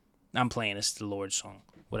 I'm playing it's the Lord's song,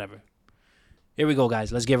 whatever. Here we go,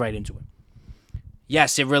 guys. Let's get right into it.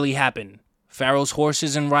 Yes, it really happened. Pharaoh's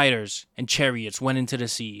horses and riders and chariots went into the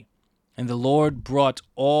sea, and the Lord brought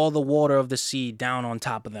all the water of the sea down on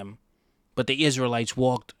top of them. But the Israelites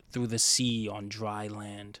walked through the sea on dry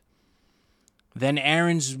land. Then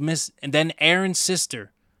Aaron's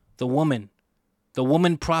sister, the woman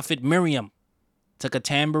prophet Miriam, took a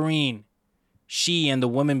tambourine. She and the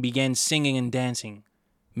woman began singing and dancing.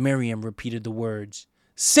 Miriam repeated the words,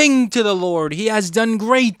 "Sing to the Lord, he has done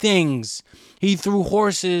great things. He threw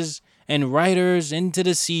horses and riders into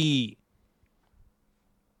the sea."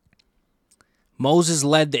 Moses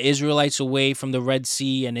led the Israelites away from the Red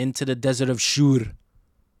Sea and into the desert of Shur.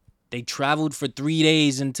 They traveled for 3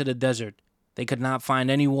 days into the desert. They could not find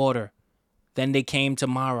any water. Then they came to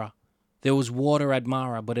Marah. There was water at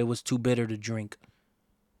Marah, but it was too bitter to drink.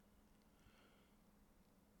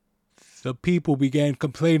 The people began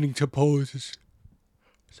complaining to Moses.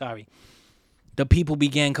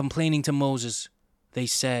 They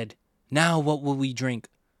said, "Now what will we drink?"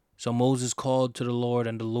 So Moses called to the Lord,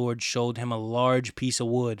 and the Lord showed him a large piece of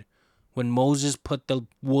wood. When Moses put the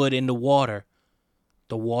wood in the water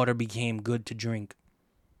became good to drink.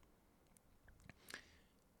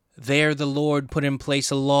 There the Lord put in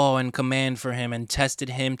place a law and command for him and tested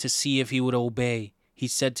him to see if he would obey. He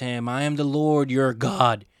said to him, "I am the Lord your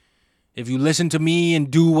God. If you listen to me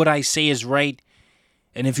and do what I say is right,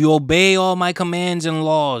 and if you obey all my commands and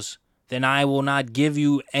laws, then I will not give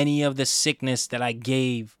you any of the sickness that I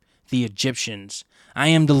gave the Egyptians. I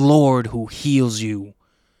am the Lord who heals you."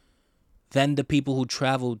 Then the people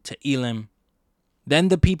traveled to Elim.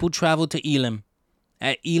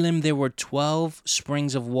 At Elim there were 12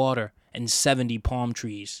 springs of water and 70 palm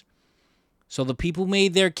trees. So the people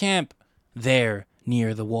made their camp there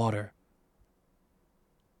near the water.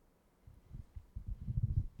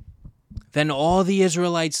 Then all the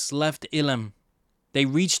Israelites left Elim. They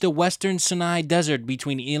reached the western Sinai desert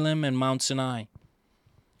between Elim and Mount Sinai.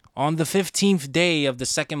 On the 15th day of the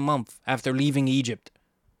second month after leaving Egypt,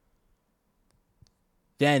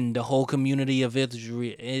 then the whole community of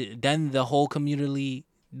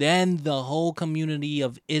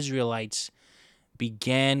Israelites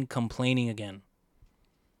began complaining again.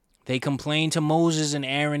 They complained to Moses and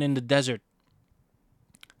Aaron in the desert.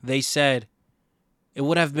 They said, "It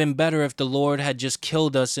would have been better if the Lord had just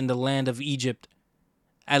killed us in the land of Egypt.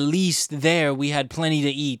 At least there we had plenty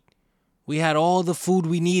to eat. We had all the food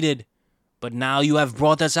we needed. But now you have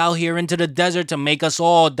brought us out here into the desert to make us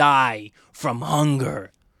all die from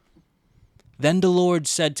hunger." Then the Lord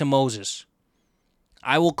said to Moses,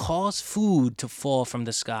 "I will cause food to fall from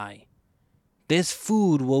the sky. This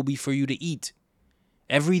food will be for you to eat.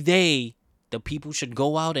 Every day the people should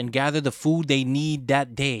go out and gather the food they need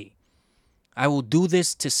that day. I will do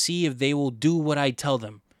this to see if they will do what I tell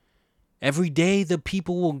them. Every day the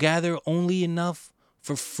people will gather only enough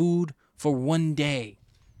for food for 1 day.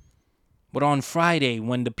 But on Friday,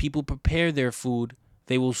 when the people prepare their food,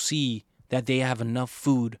 they will see that they have enough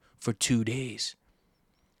food for 2 days."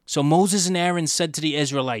 So Moses and Aaron said to the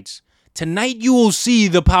Israelites, "Tonight you will see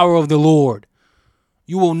the power of the Lord.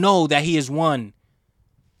 You will know that he is the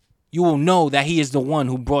one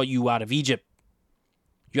who brought you out of Egypt.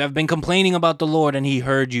 You have been complaining about the Lord, and he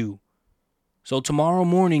heard you. So tomorrow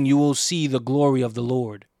morning you will see the glory of the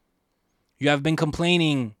Lord. You have been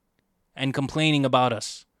complaining about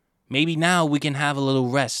us. Maybe now we can have a little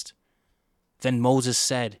rest." Then Moses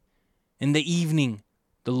said, "In the evening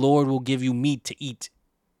the Lord will give you meat to eat,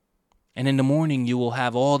 and in the morning you will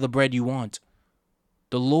have all the bread you want.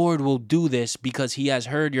 The Lord will do this because he has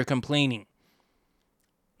heard your complaining,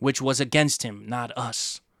 which was against him, not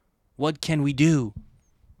us. What can we do?"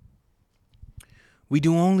 We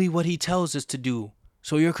do only what he tells us to do,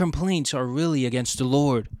 so your complaints are really against the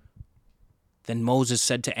Lord." Then Moses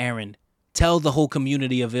said to Aaron, "Tell the whole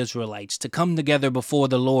community of Israelites to come together before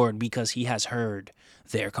the Lord because he has heard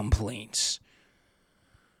their complaints."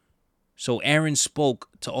 So Aaron spoke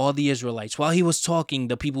to all the Israelites. While he was talking,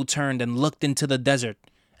 the people turned and looked into the desert,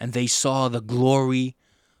 and they saw the glory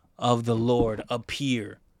of the Lord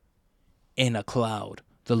appear in a cloud.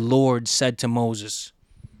 The Lord said to Moses,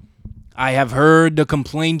 "I have heard the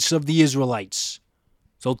complaints of the Israelites.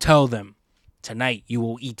 So tell them, tonight you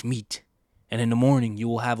will eat meat, and in the morning you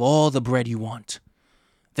will have all the bread you want.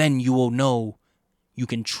 Then you will know you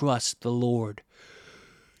can trust the Lord,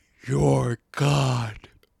 your God."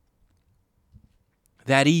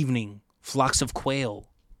 That evening, flocks of quail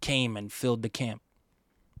came and filled the camp.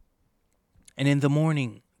 And in the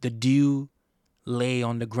morning, the dew lay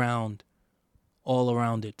on the ground all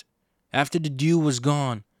around it. After the dew was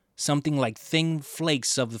gone, something like thin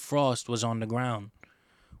flakes of the frost was on the ground.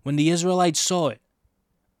 When the Israelites saw it,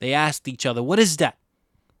 they asked each other, "What is that?"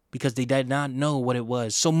 Because they did not know what it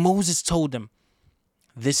was. So Moses told them,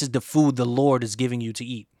 "This is the food the Lord is giving you to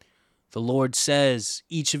eat. The Lord says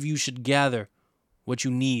each of you should gather what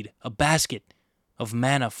you need, a basket of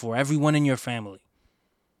manna for everyone in your family."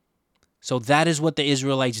 So that is what the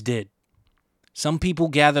Israelites did. Some people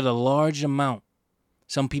gathered a large amount.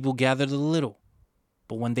 Some people gathered a little.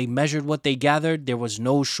 But when they measured what they gathered, there was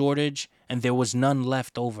no shortage and there was none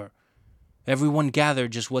left over. Everyone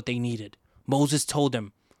gathered just what they needed. Moses told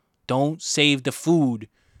them, "Don't save the food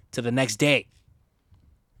to the next day."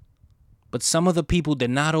 But some of the people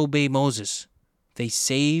did not obey Moses. They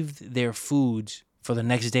saved their foods for the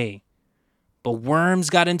next day. But worms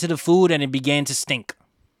got into the food and it began to stink.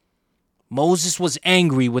 Moses was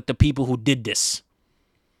angry with the people who did this.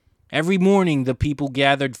 Every morning, the people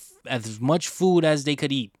gathered as much food as they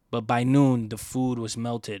could eat, but by noon, the food was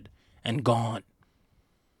melted and gone.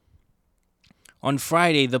 On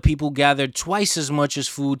Friday, the people gathered twice as much as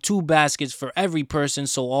food, 2 baskets for every person,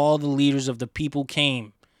 so all the leaders of the people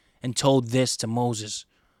came and told this to Moses.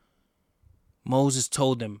 Moses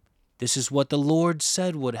told them, "This is what the Lord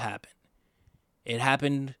said would happen. It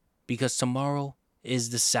happened because tomorrow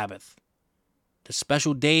is the Sabbath, the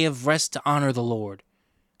special day of rest to honor the Lord.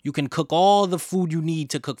 You can cook all the food you need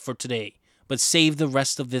to cook for today, but save the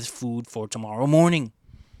rest of this food for tomorrow morning."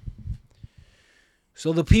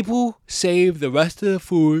 So the people saved the rest of the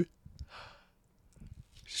food.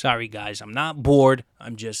 Sorry, guys, I'm not bored.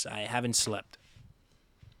 I haven't slept.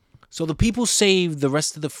 So the people saved the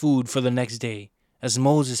rest of the food for the next day, as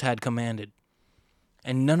Moses had commanded.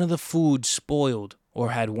 And none of the food spoiled or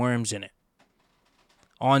had worms in it.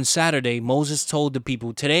 On Saturday, Moses told the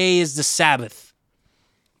people, "Today is the Sabbath,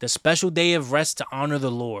 the special day of rest to honor the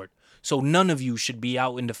Lord. So none of you should be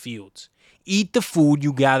out in the fields. Eat the food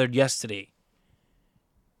you gathered yesterday.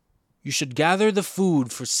 You should gather the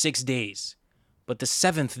food for 6 days, but the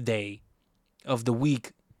 7th day of the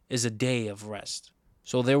week is a day of rest.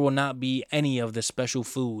 So there will not be any of the special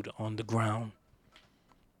food on the ground."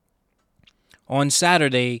 On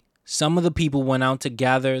Saturday, some of the people went out to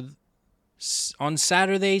gather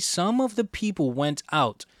some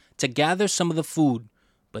of the food,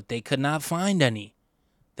 but they could not find any.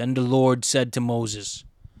 Then the Lord said to Moses,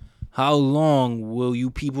 "How long will you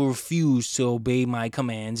people refuse to obey my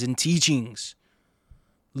commands and teachings?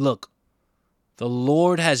 Look, the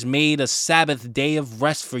Lord has made a Sabbath day of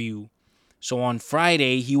rest for you. So on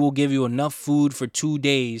Friday, he will give you enough food for 2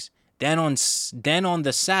 days. Then on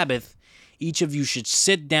the Sabbath, each of you should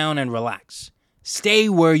sit down and relax. Stay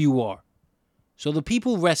where you are." So the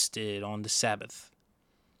people rested on the Sabbath.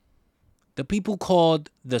 The people called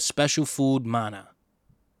the special food manna.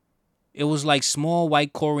 It was like small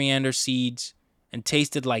white coriander seeds and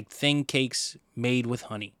tasted like thin cakes made with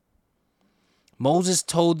honey. Moses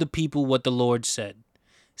told the people what the Lord said.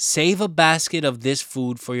 "Save a basket of this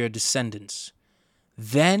food for your descendants.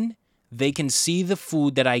 Then they can see the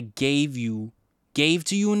food that I gave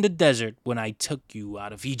to you in the desert when I took you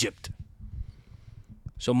out of Egypt."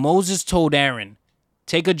 So Moses told Aaron,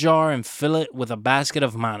 "Take a jar and fill it with a basket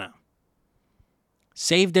of manna.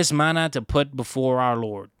 Save this manna to put before our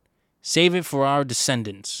Lord. Save it for our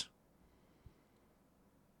descendants."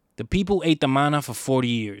 The people ate the manna for 40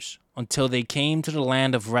 years, until they came to the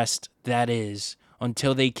land of rest, that is,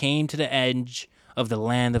 until they came to the edge of the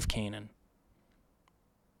land of Canaan.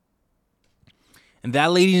 And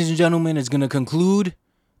that, ladies and gentlemen, is going to conclude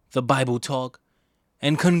the Bible Talk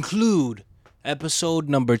and conclude episode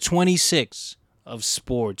number 26 of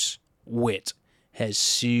Sports with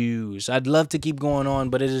Jesus. I'd love to keep going on,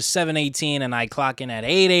 but it is 7:18 and I clock in at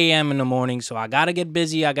 8 a.m. in the morning, so I gotta get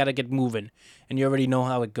busy, I gotta get moving. And you already know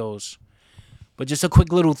how it goes. But just a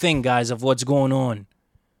quick little thing, guys, of what's going on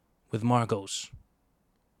with Marcos.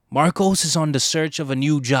 Marcos is on the search of a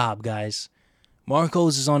new job, guys.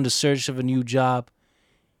 Marcos is on the search of a new job.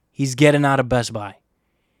 He's getting out of Best Buy.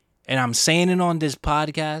 And I'm saying it on this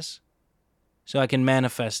podcast so I can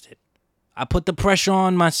manifest it. I put the pressure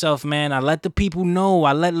on myself, man. I let the people know.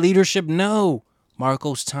 I let leadership know.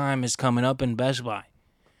 Marcos' time is coming up in Best Buy.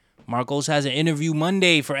 Marcos has an interview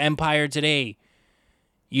Monday for Empire Today.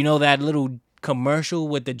 You know that little commercial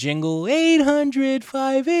with the jingle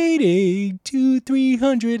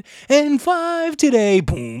 800-588-2300 and 5 today.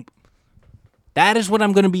 Boom. That is what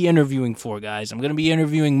I'm going to be interviewing for, guys. I'm going to be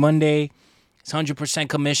interviewing Monday. It's 100%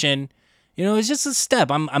 commission. You know, it's just a step.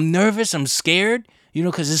 I'm nervous. I'm scared, you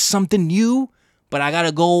know, because it's something new. But I got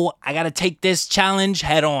to go. I got to take this challenge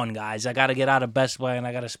head on, guys. I got to get out of Best Buy and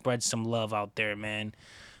I got to spread some love out there, man.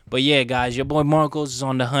 But yeah, guys, your boy Marcos is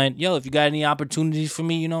on the hunt. Yo, if you got any opportunities for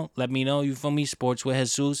me, you know, let me know. You feel me? Sports with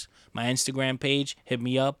Jesus. My Instagram page. Hit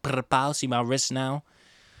me up. See my wrist now.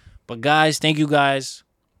 But guys, thank you guys,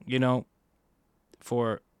 you know,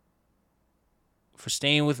 for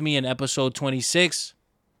staying with me in episode 26.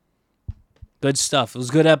 Good stuff. It was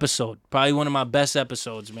a good episode. Probably one of my best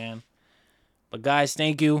episodes, man. But guys,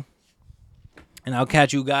 thank you. And I'll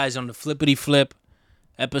catch you guys on the Flippity Flip,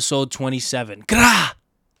 episode 27. Grah!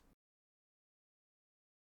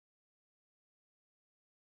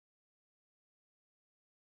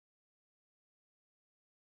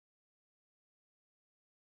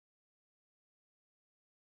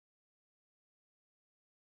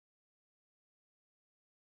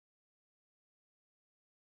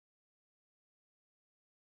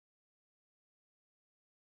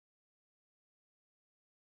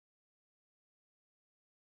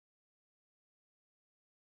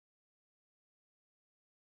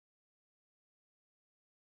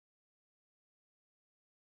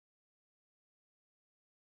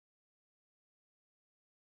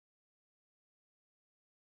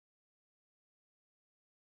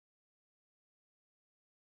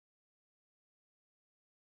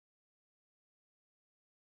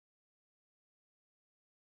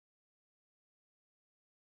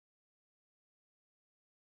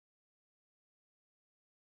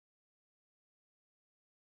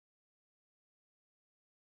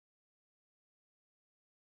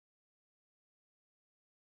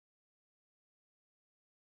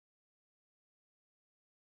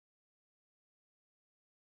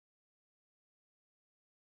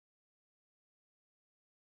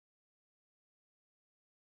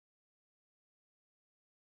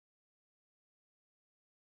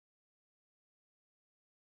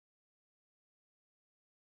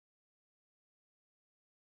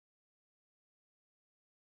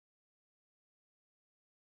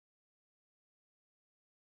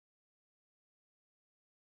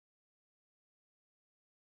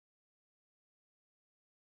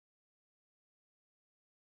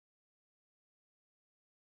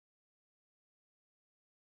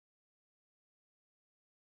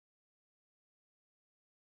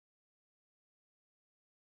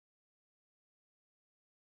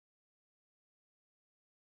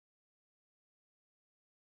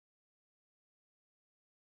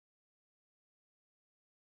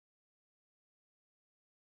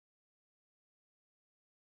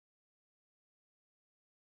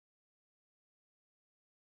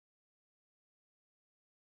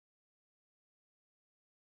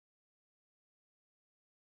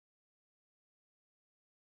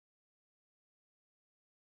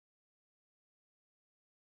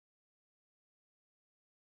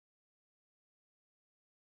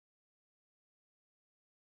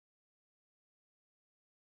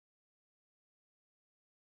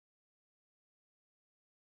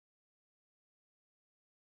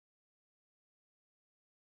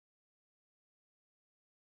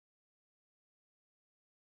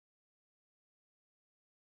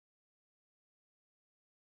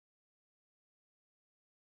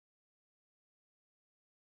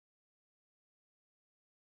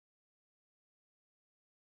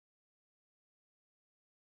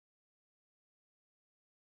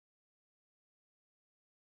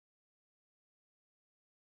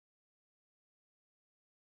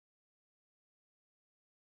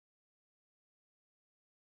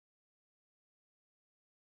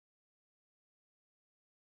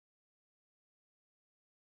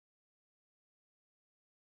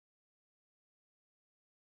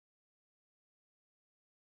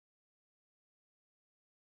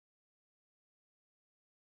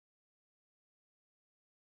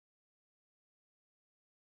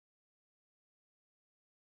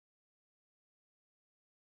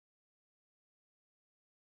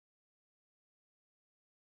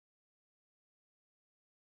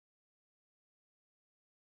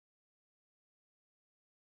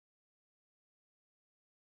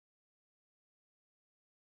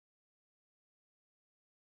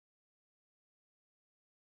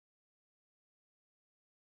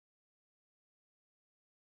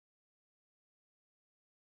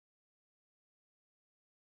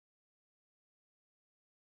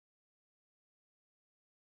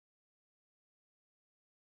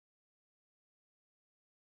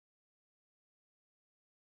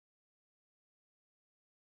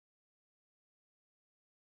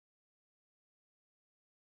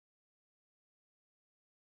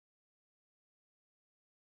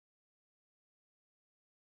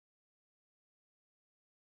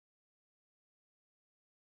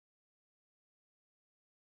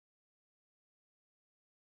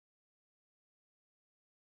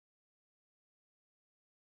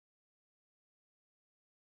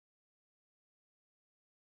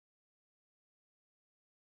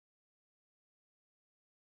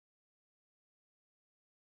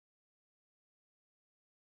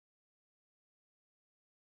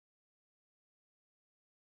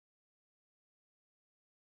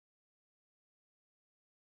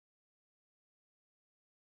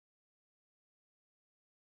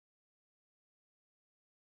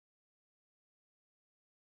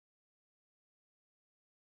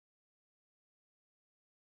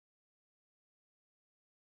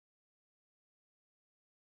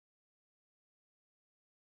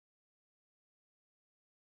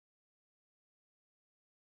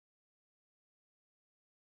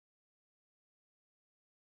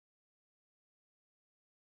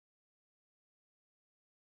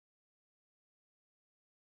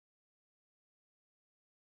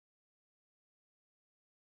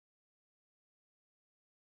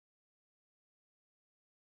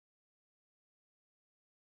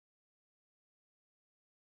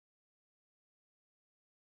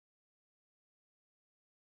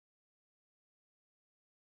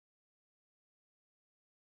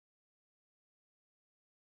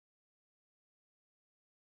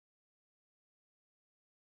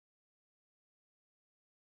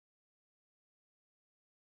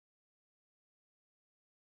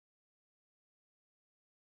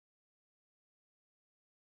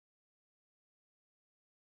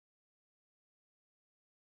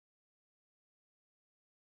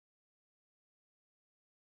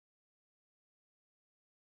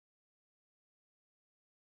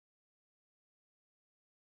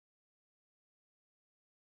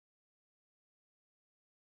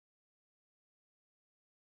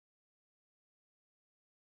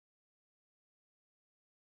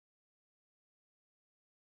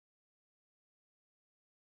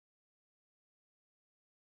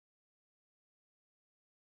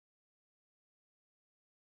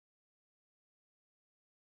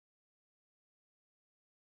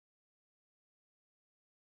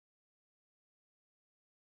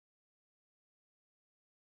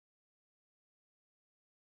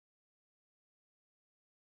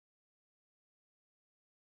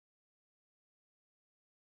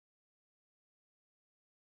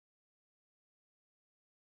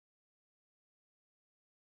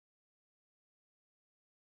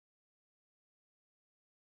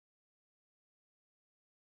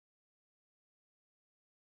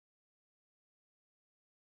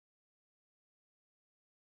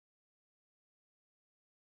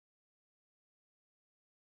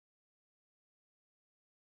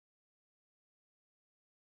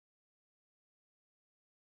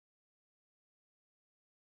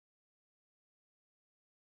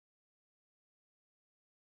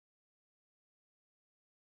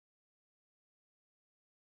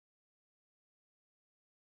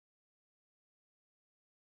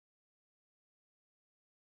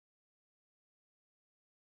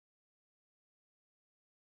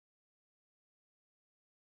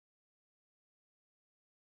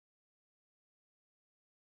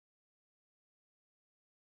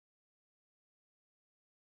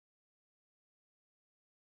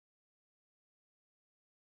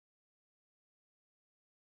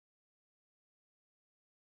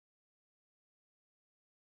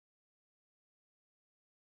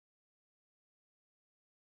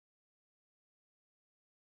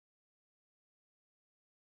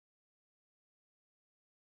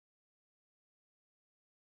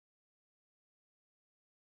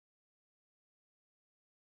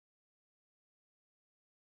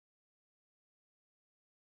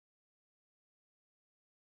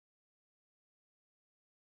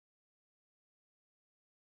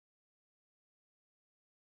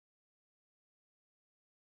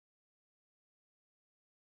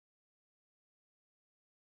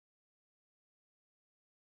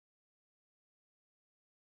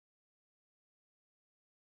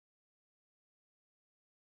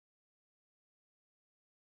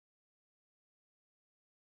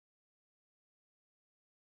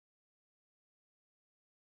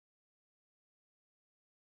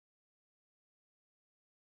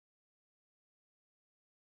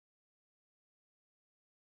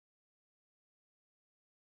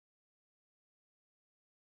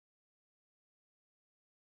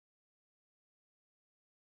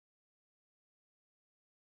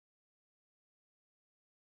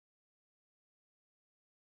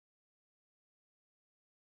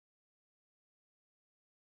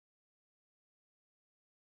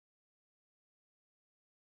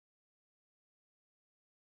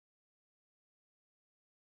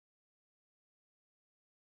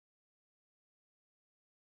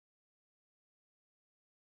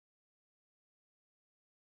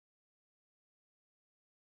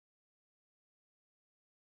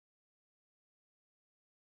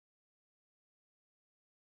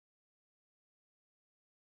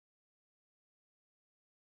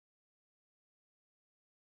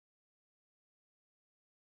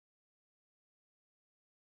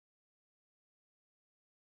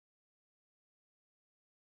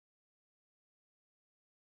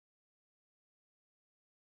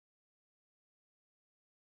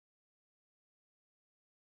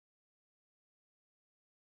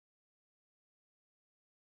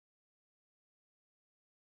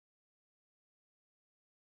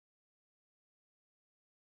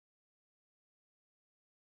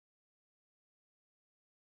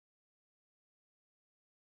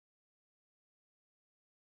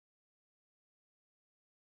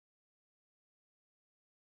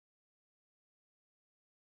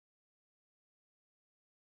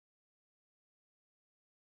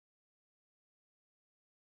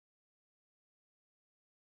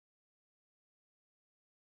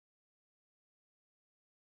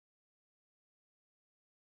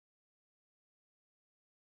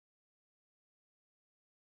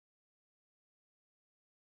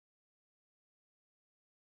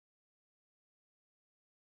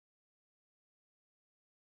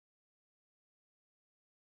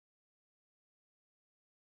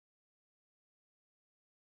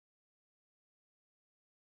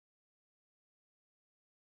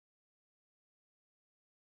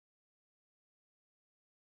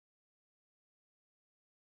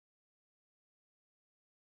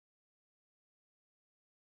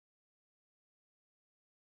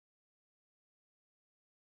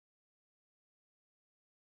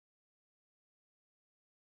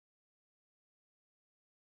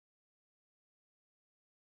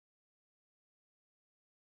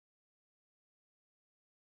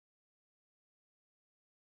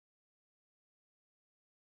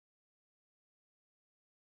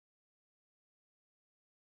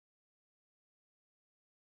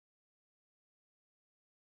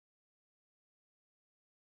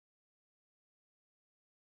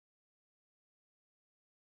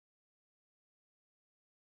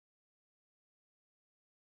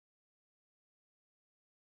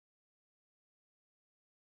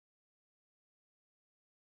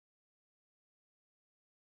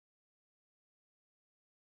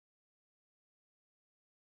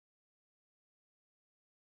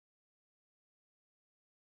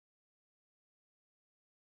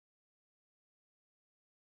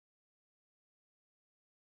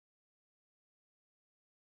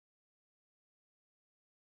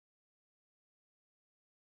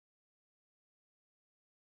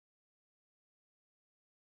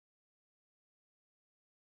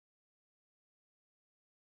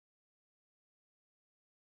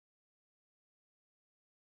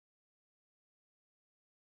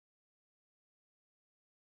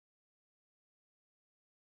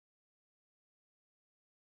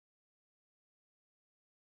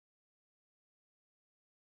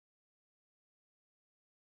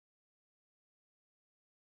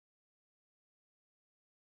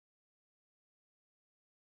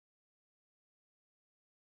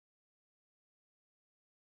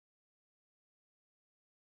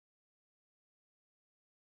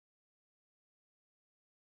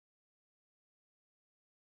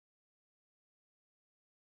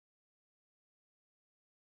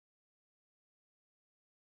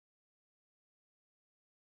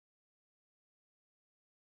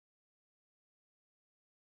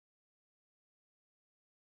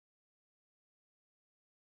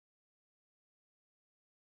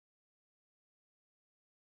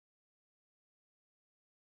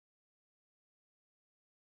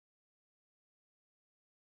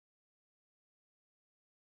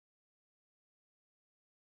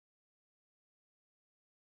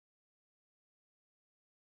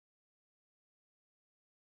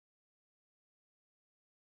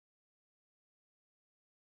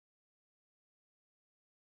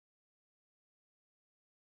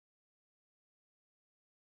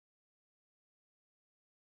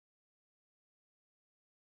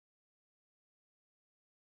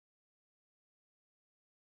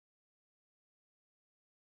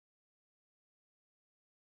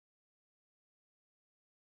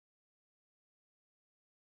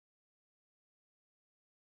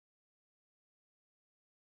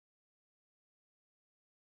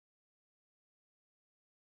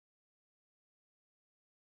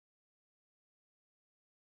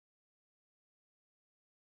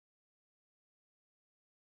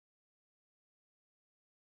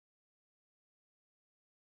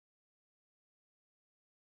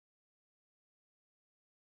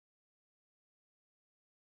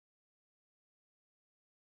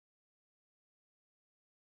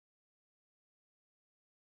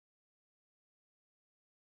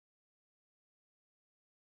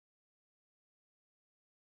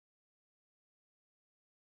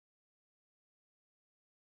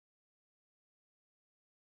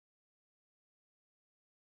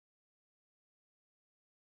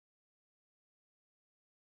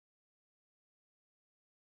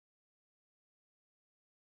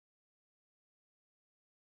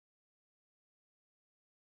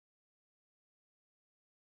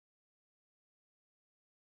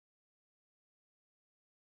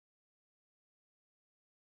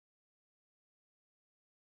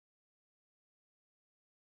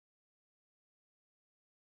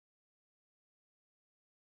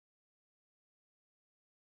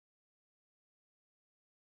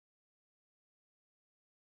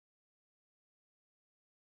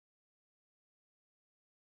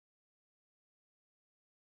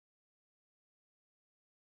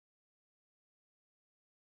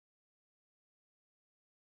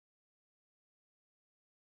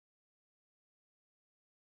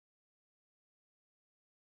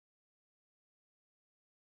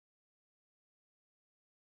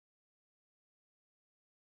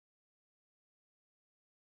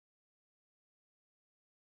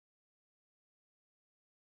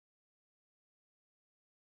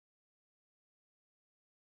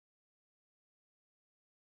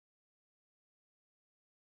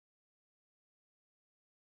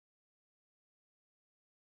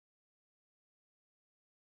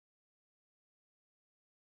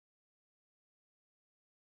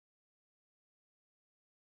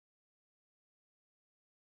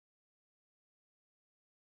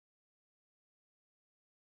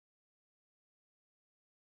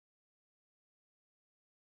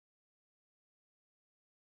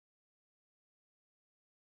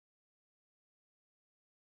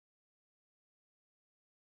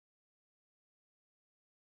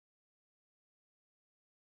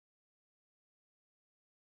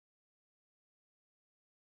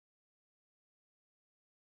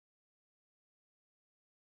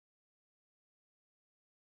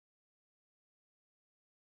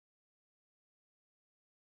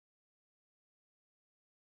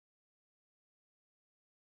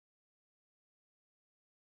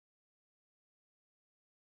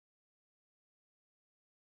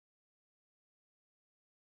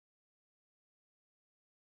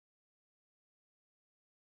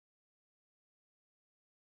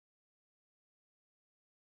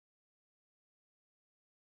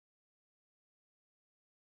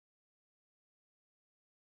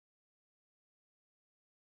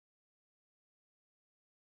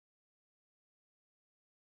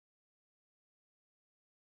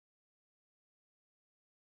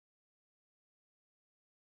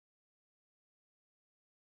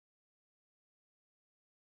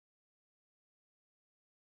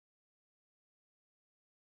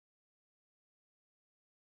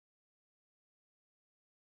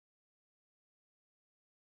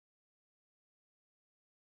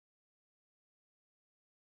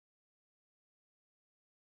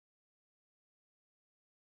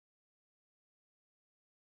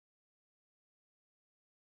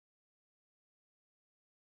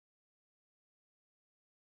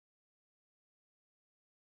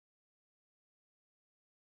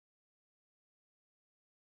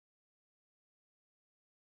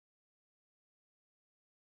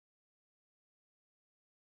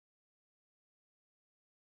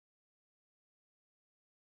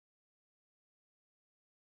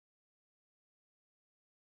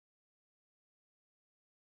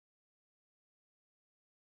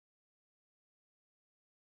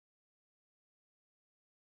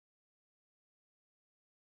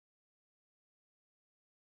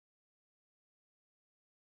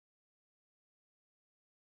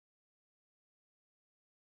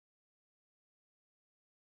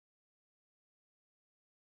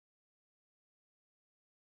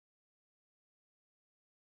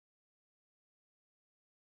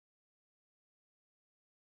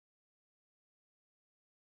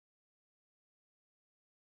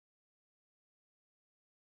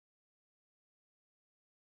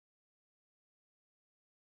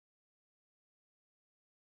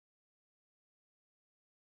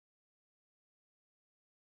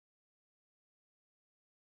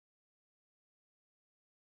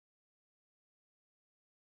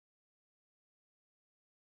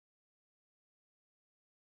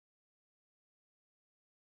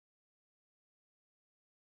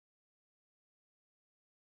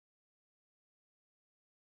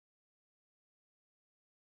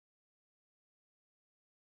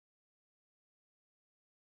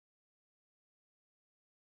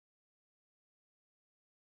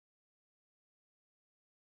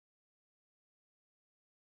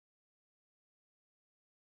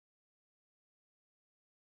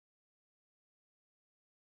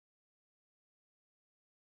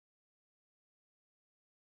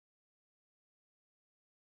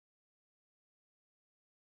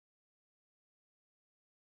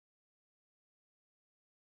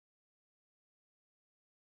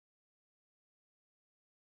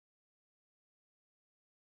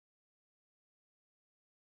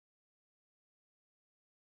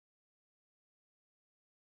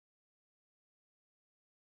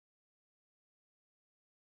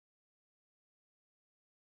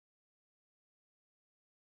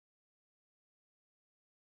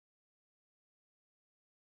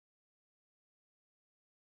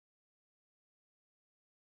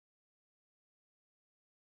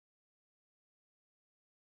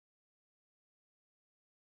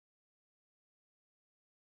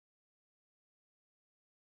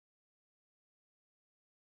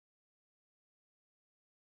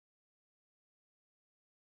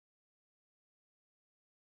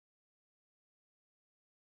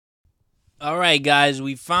 All right, guys,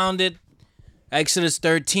 we found it. Exodus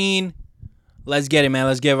 13. Let's get it, man.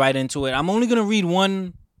 Let's get right into it. I'm only going to read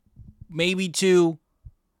one, maybe two,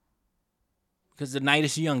 because the night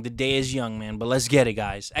is young. The day is young, man. But let's get it,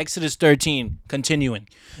 guys. Exodus 13, continuing.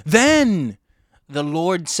 Then the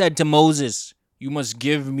Lord said to Moses, "You must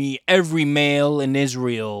give me every male in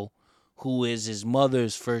Israel who is his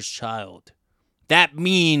mother's first child." That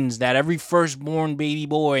means that every firstborn baby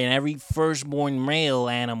boy and every firstborn male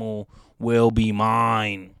animal will be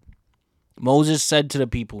mine. Moses said to the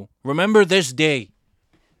people, "Remember this day.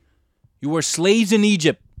 You were slaves in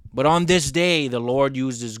Egypt, but on this day the Lord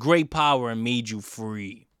used his great power and made you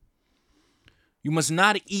free. You must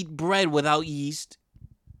not eat bread without yeast.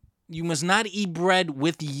 You must not eat bread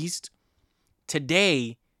with yeast.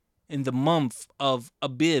 Today, in the month of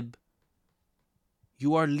Abib,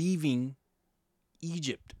 you are leaving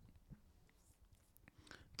Egypt.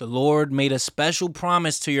 The Lord made a special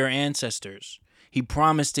promise to your ancestors. He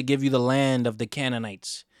promised to give you the land of the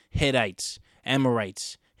Canaanites, Hittites,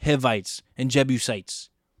 Amorites, Hivites, and Jebusites.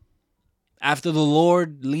 After the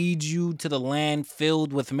Lord leads you to the land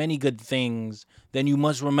filled with many good things, then you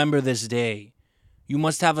must remember this day. You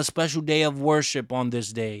must have a special day of worship on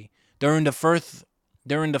this day, during the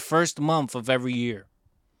first month of every year.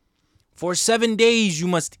 For 7 days you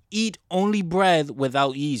must eat only bread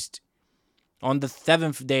without yeast. On the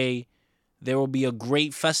 7th day, there will be a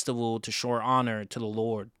great festival to show honor to the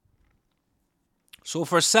Lord. So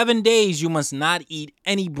for 7 days, you must not eat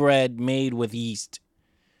any bread made with yeast.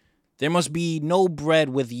 There must be no bread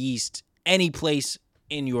with yeast any place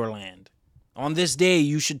in your land. On this day,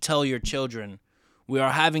 you should tell your children, 'We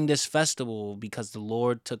are having this festival because the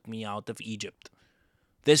Lord took me out of Egypt.'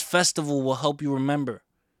 This festival will help you remember.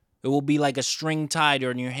 It will be like a string tied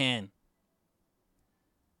on your hand.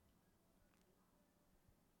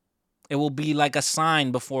 It will be like a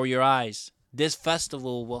sign before your eyes. This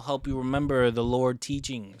festival will help you remember the Lord's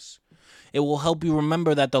teachings. It will help you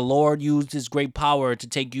remember that the Lord used his great power to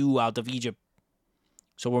take you out of Egypt.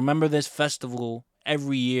 So remember this festival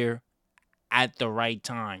every year at the right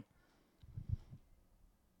time.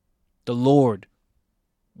 The Lord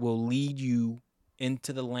will lead you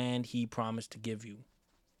into the land he promised to give you.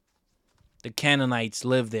 The Canaanites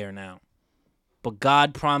live there now, but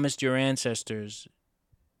God promised your ancestors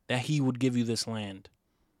that he would give you this land.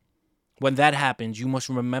 When that happens, you must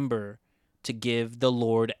remember to give the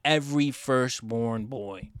Lord every firstborn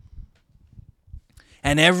boy.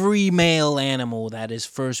 And every male animal that is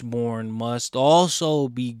firstborn must also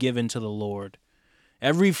be given to the Lord.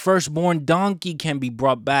 Every firstborn donkey can be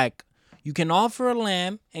brought back. You can offer a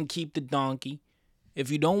lamb and keep the donkey.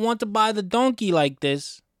 If you don't want to buy the donkey like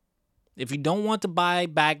this, if you don't want to buy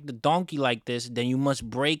back the donkey like this, then you must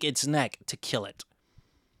break its neck to kill it.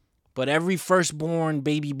 But every firstborn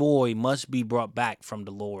baby boy must be brought back from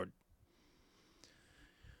the Lord.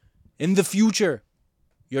 In the future,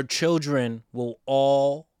 your children will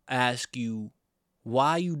all ask you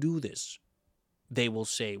why you do this. They will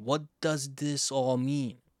say, "What does this all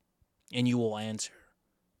mean?" And you will answer,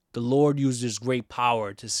 "The Lord used his great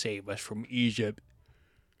power to save us from Egypt.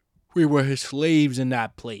 We were his slaves in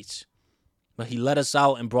that place, but he let us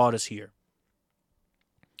out and brought us here."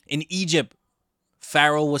 In Egypt,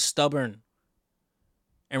 Pharaoh was stubborn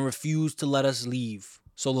and refused to let us leave.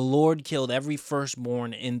 So the Lord killed every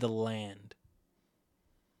firstborn in the land.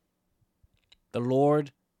 The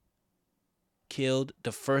Lord killed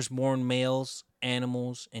the firstborn males,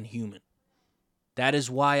 animals, and human. That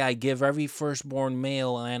is why I give every firstborn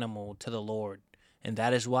male animal to the Lord. And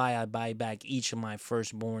that is why I buy back each of my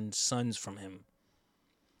firstborn sons from him.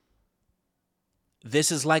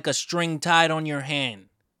 This is like a string tied on your hand,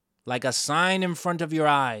 like a sign in front of your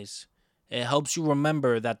eyes. It helps you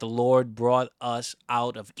remember that the Lord brought us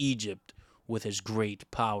out of Egypt with his great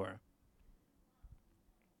power.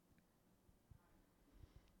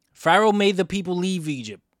 Pharaoh made the people leave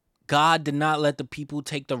Egypt. God did not let the people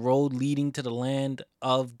take the road leading to the land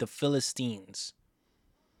of the Philistines.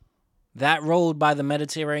 That road by the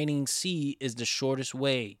Mediterranean Sea is the shortest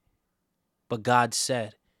way. But God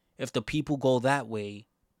said, if the people go that way,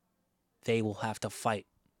 they will have to fight.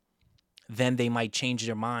 Then they might change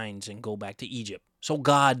their minds and go back to Egypt. So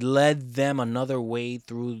God led them another way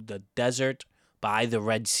through the desert by the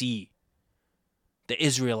Red Sea. The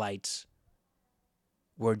Israelites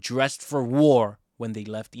were dressed for war when they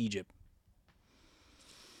left Egypt.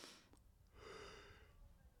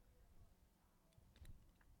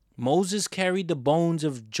 Moses carried the bones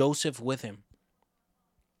of Joseph with him.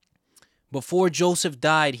 Before Joseph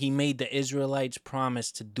died, he made the Israelites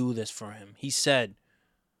promise to do this for him. He said,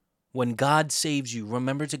 "When God saves you,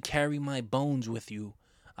 remember to carry my bones with you.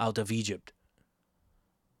 out of Egypt.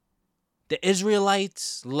 The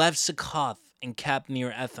Israelites left Succoth and camped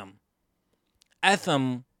near Etham.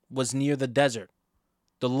 Etham was near the desert.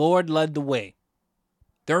 The Lord led the way.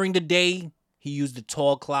 During the day, he used a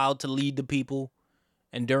tall cloud to lead the people,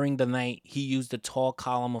 and during the night, he used a tall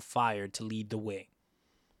column of fire to lead the way.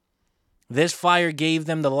 This fire gave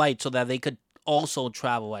them the light so that they could also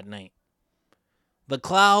travel at night. The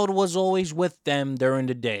cloud was always with them during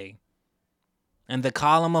the day, and the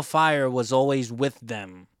column of fire was always with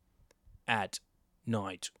them at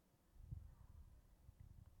night.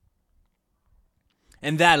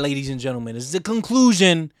 And that, ladies and gentlemen, is the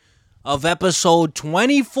conclusion of episode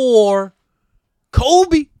 24,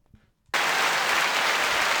 Kobe.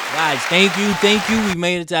 Guys, thank you. We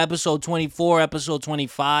made it to episode 24, episode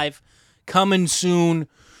 25. Coming soon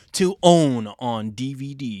to own on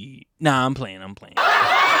DVD. Nah, I'm playing.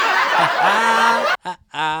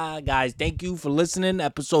 Guys, thank you for listening.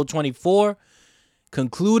 Episode 24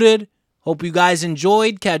 concluded. Hope you guys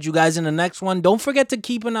enjoyed. Catch you guys in the next one. Don't forget to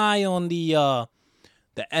keep an eye on the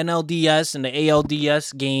NLDS and the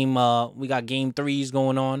ALDS game. We got game 3s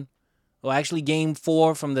going on. Well, actually, game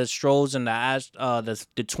 4 from the Astros and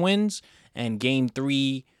the Twins, and game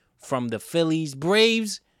 3 from the Phillies,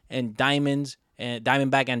 Braves, and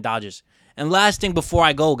Diamondback and Dodgers. And last thing before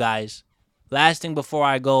I go, guys.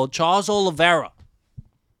 Charles Oliveira,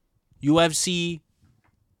 UFC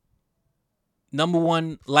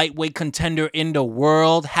 #1 lightweight contender in the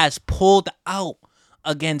world, has pulled out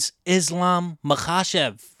against Islam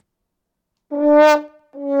Makhachev.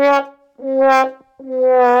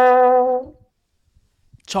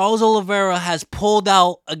 Charles Oliveira has pulled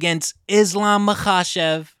out against Islam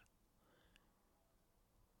Makhachev.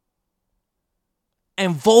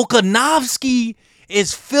 And Volkanovski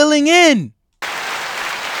is filling in.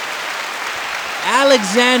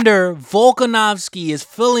 Alexander Volkanovski is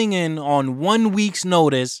filling in on 1 week's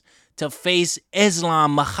notice to face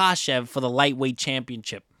Islam Makhachev for the lightweight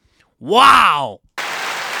championship. Wow!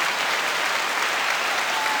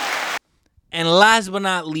 And last but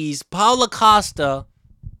not least, Paulo Costa.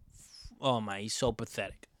 Oh my, he's so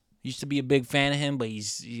pathetic. Used to be a big fan of him, but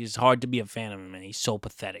he's hard to be a fan of him, man. He's so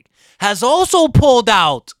pathetic. Has also pulled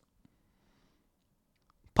out.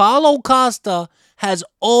 Paulo Costa has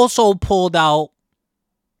also pulled out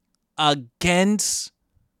against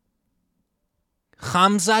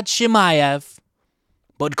Khamzat Chimaev,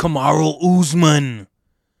 but Kamaru Usman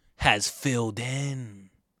has filled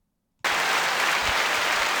in.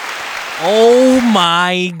 Oh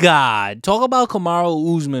my God. Talk about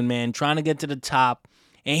Kamaru Usman, man, trying to get to the top.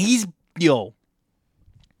 And he's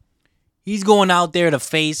going out there to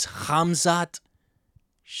face Khamzat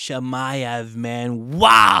Chimaev, man.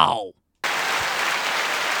 Wow.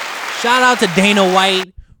 Shout out to Dana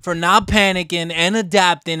White for not panicking and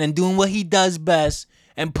adapting and doing what he does best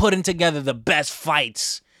and putting together the best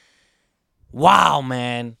fights. Wow,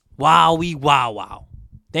 man. Wow.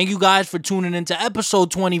 Thank you guys for tuning into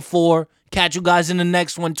episode 24. Catch you guys in the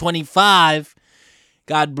next one, 25.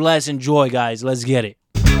 God bless. Enjoy, guys. Let's get it.